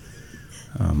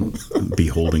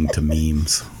beholding to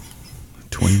memes.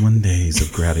 21 days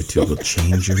of gratitude will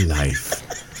change your life.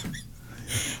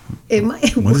 It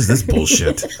might What is this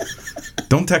bullshit?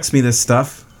 Don't text me this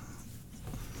stuff.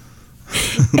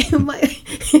 It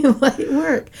might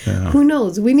work. Yeah. Who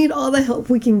knows? We need all the help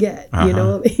we can get. You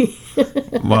know.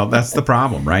 Well, that's the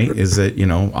problem, right? Is that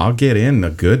I'll get in a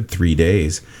good 3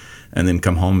 days, and then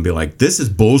come home and be like, "This is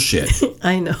bullshit."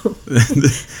 I know.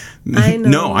 I know.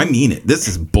 No, I mean it. This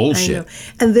is bullshit. I know.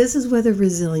 And this is where the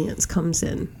resilience comes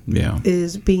in. Yeah.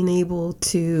 Is being able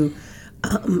to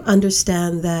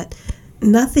understand that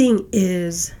nothing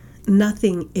is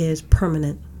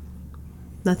permanent.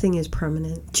 Nothing is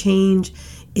permanent. Change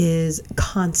is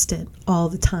constant all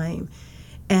the time.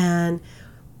 And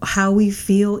how we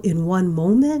feel in one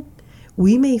moment,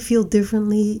 we may feel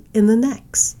differently in the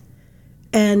next.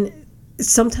 And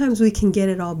sometimes we can get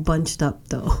it all bunched up,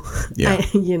 though. Yeah.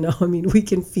 We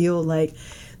can feel like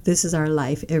this is our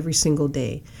life every single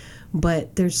day.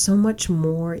 But there's so much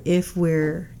more if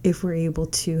we're able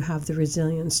to have the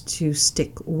resilience to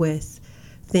stick with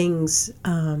things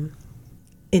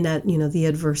in that, the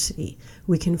adversity.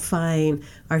 We can find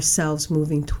ourselves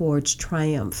moving towards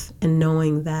triumph and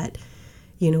knowing that,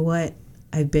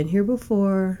 I've been here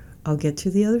before. I'll get to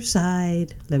the other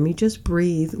side. Let me just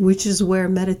breathe, which is where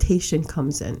meditation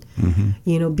comes in.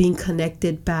 Mm-hmm. Being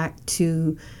connected back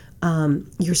to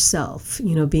yourself,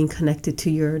 being connected to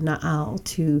your na'au,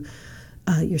 to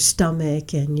your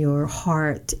stomach and your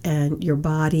heart and your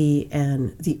body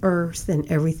and the earth and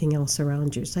everything else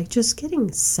around you. It's like just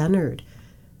getting centered,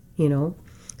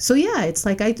 So yeah, it's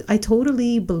like I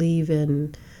totally believe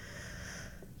in,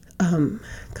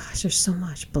 there's so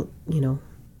much, but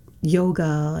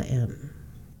yoga and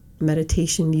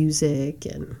meditation music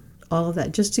and all of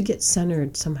that, just to get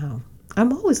centered somehow.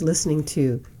 I'm always listening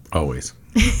to. Always.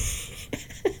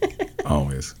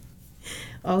 Always.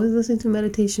 Always listening to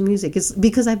meditation music. It's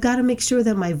because I've got to make sure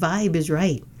that my vibe is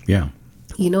right. Yeah.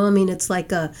 It's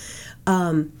like a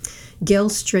Gail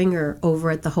Stringer over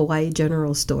at the Hawaii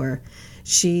General Store.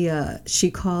 She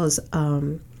calls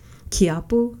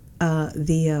Kiapu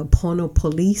the Pono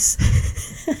police,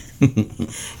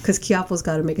 because Kiapu's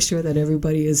got to make sure that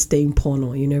everybody is staying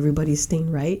Pono, everybody's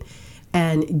staying right.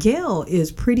 And Gail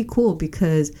is pretty cool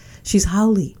because she's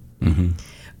haole. Mm-hmm.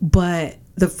 But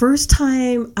the first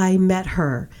time I met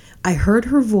her, I heard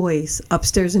her voice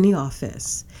upstairs in the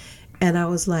office, and I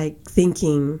was like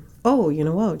thinking, oh,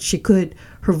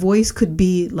 her voice could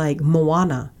be like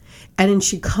Moana. And then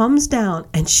she comes down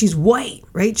and she's white,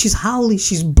 right? She's haole,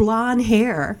 she's blonde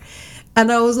hair.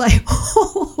 And I was like,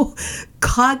 oh,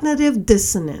 cognitive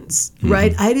dissonance,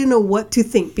 right? I didn't know what to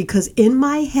think, because in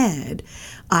my head,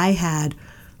 I had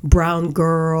brown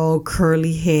girl,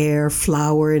 curly hair,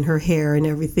 flower in her hair and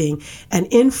everything. And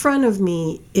in front of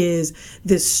me is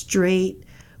this straight,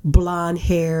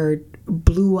 blonde-haired,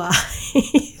 blue-eyed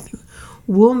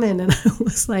woman. And I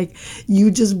was like, you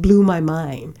just blew my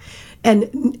mind.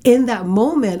 And in that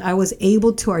moment, I was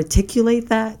able to articulate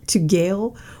that to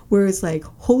Gail, where it's like,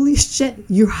 holy shit,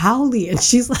 you're haole. And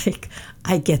she's like,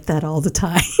 I get that all the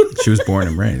time. She was born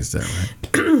and raised there, right?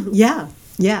 Yeah.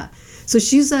 So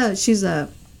she's really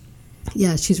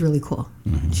cool.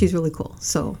 Mm-hmm. She's really cool.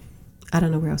 So I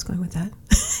don't know where I was going with that.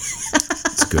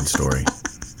 It's a good story.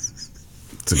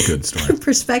 It's a good story.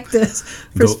 Perspectives.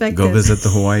 Go visit the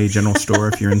Hawaii General Store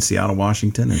if you're in Seattle,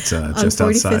 Washington. It's just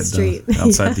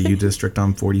outside the U District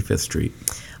on 45th Street.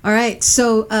 All right.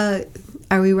 So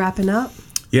are we wrapping up?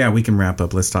 Yeah, we can wrap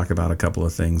up. Let's talk about a couple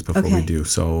of things before we do.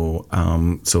 So,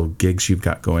 gigs you've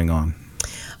got going on.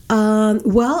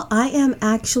 Well, I am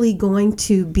actually going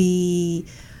to be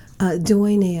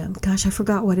doing I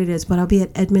forgot what it is, but I'll be at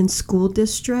Edmond School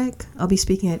District. I'll be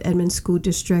speaking at Edmond School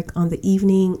District on the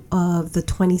evening of the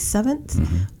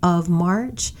 27th of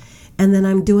March. And then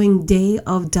I'm doing Day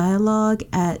of Dialogue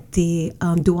at the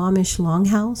Duwamish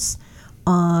Longhouse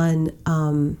on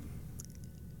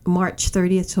March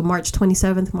 30th. So March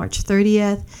 27th, March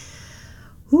 30th.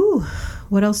 Ooh,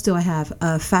 what else do I have?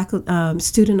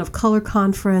 Student of Color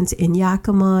Conference in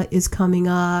Yakima is coming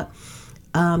up.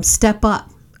 Step Up.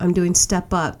 I'm doing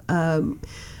Step Up.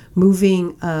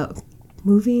 Moving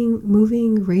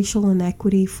racial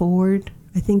inequity forward,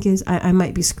 I think is. I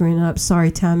might be screwing it up.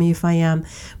 Sorry, Tammy, if I am.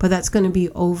 But that's going to be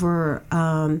over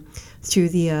through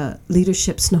the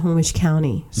leadership Snohomish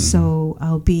County. Mm-hmm. So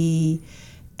I'll be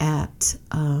at,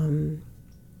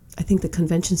 I think, the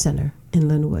Convention Center in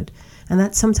Linwood. And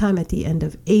that's sometime at the end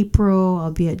of April.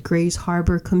 I'll be at Grays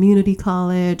Harbor Community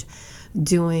College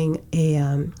doing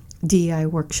a DEI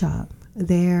workshop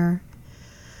there.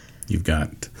 You've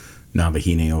got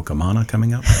Navahine Okamana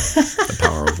coming up, The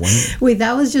Power of Women. Wait,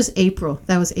 that was just April.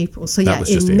 That was April. So yeah,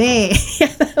 in May. Yeah,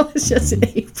 that was just in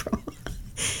April.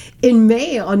 In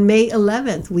May, on May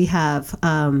 11th, we have,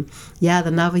 the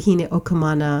Navahine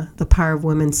Okamana, The Power of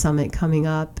Women Summit coming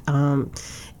up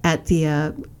at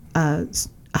the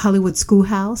Hollywood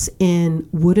Schoolhouse in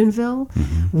Woodinville.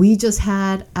 Mm-hmm. We just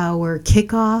had our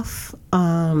kickoff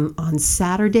on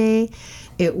Saturday.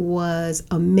 It was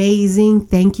amazing.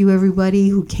 Thank you, everybody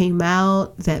who came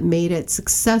out that made it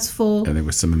successful. And there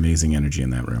was some amazing energy in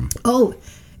that room. Oh,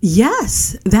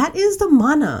 yes. That is the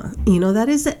mana. That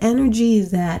is the energy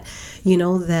that,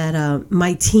 that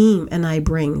my team and I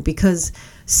bring. Because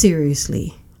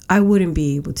seriously, I wouldn't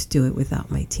be able to do it without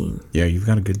my team. Yeah, you've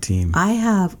got a good team. I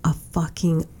have a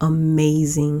fucking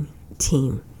amazing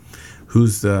team. Who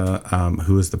is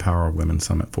the Power of Women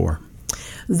Summit for?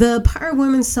 The Power of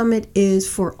Women Summit is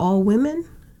for all women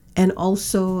and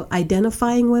also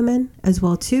identifying women as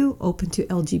well too, open to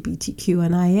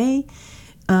LGBTQIA.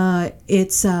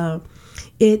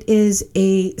 It is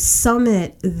a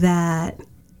summit that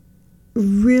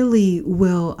really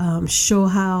will show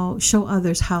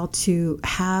others how to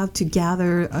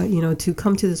gather, to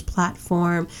come to this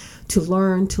platform, to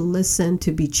learn, to listen,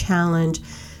 to be challenged,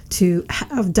 to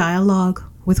have dialogue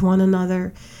with one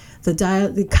another,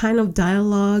 the kind of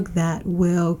dialogue that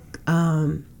will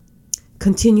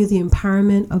continue the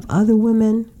empowerment of other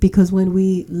women, because when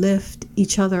we lift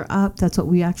each other up, that's what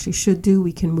we actually should do.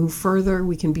 We can move further,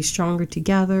 we can be stronger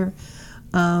together.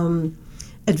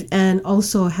 And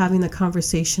also having the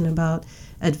conversation about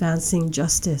advancing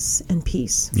justice and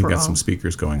peace. You've got some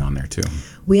speakers going on there too.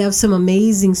 We have some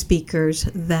amazing speakers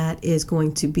that is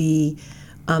going to be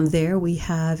there. We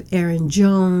have Erin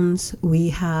Jones. We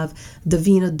have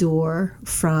Davina Dorr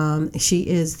she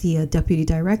is the deputy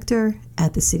director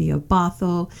at the city of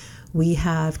Bothell. We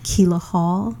have Keela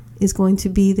Hall is going to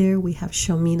be there. We have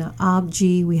Shomina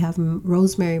Abji. We have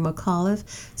Rosemary McAuliffe.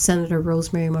 Senator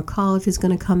Rosemary McAuliffe is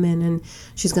going to come in and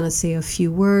she's going to say a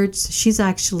few words. She's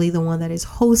actually the one that is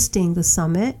hosting the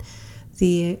summit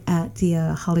at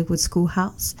the Hollywood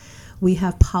Schoolhouse. We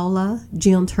have Paula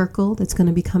Gianturkel that's going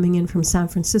to be coming in from San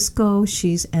Francisco.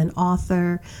 She's an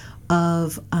author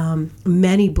of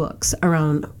many books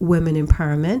around women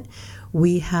empowerment.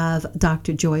 We have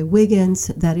Dr. Joy Wiggins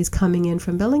that is coming in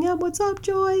from Bellingham. What's up,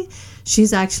 Joy?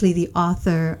 She's actually the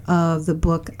author of the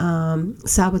book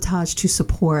Sabotage to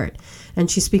Support. And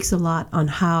she speaks a lot on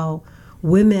how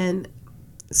women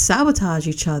sabotage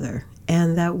each other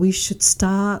and that we should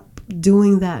stop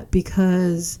doing that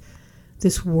because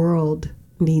this world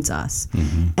needs us.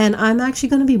 Mm-hmm. And I'm actually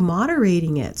going to be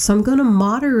moderating it. So I'm going to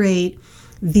moderate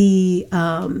the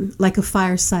like a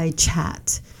fireside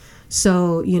chat.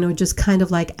 So, just kind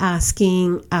of like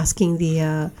asking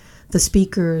the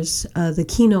speakers, the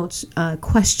keynotes,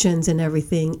 questions and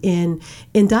everything in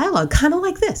dialogue, kind of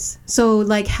like this. So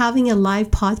like having a live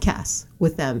podcast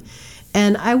with them.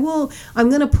 And I'm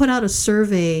going to put out a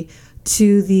survey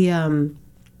to the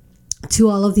to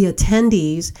all of the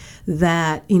attendees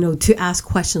that, to ask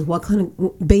questions,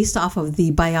 based off of the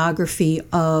biography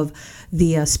of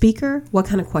the speaker, what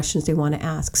kind of questions they want to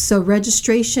ask. So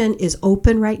registration is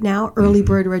open right now, early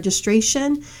bird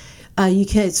registration.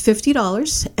 It's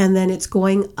 $50 and then it's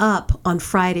going up on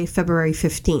Friday, February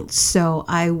 15th. So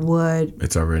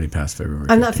it's already past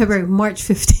February. March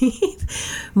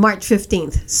 15th. March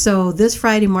 15th. So this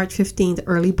Friday, March 15th,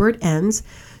 early bird ends.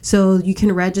 So you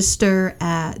can register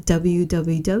at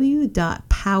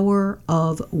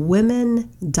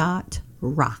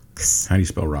www.powerofwomen.rocks. How do you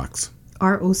spell rocks?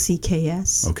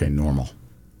 ROCKS. Okay, normal.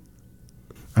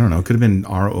 I don't know. It could have been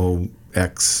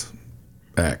ROXX.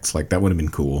 Like that would have been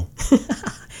cool.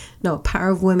 No,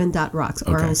 powerofwomen.rocks.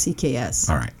 Okay. ROCKS.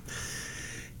 All right.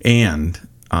 And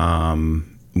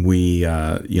we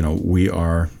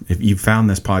are, if you found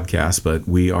this podcast, but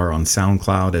we are on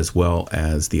SoundCloud as well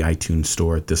as the iTunes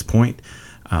store at this point.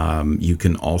 You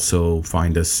can also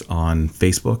find us on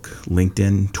Facebook,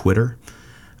 LinkedIn, Twitter.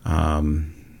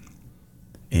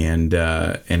 And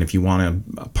if you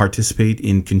want to participate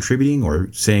in contributing or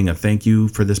saying a thank you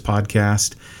for this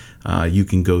podcast, you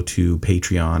can go to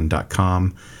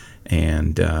patreon.com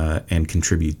and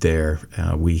contribute there.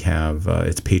 We have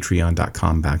it's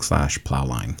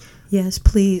patreon.com/plowline. Yes,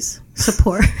 please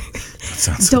support.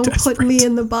 So Don't desperate. put me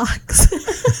in the box.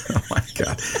 Oh my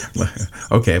God.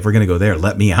 Okay, if we're going to go there,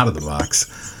 let me out of the box.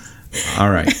 All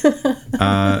right.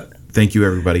 Thank you,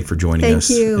 everybody, for joining us.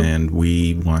 Thank you. And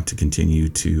we want to continue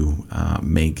to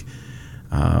make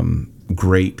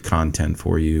great content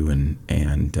for you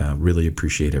and really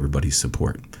appreciate everybody's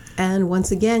support. And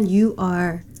once again, you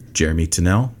are Jeremy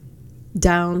Tennell.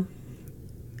 down.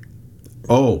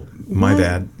 Oh, my What?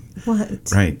 bad.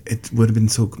 What? Right. It would have been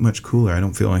so much cooler. I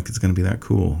don't feel like it's going to be that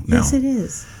cool now. Yes, it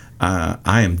is.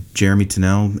 I am Jeremy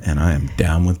Tennell, and I am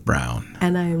down with brown.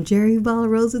 And I am Jerry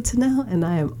Balarosa Tennell, and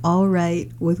I am all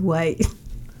right with white.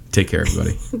 Take care,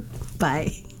 everybody.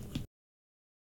 Bye.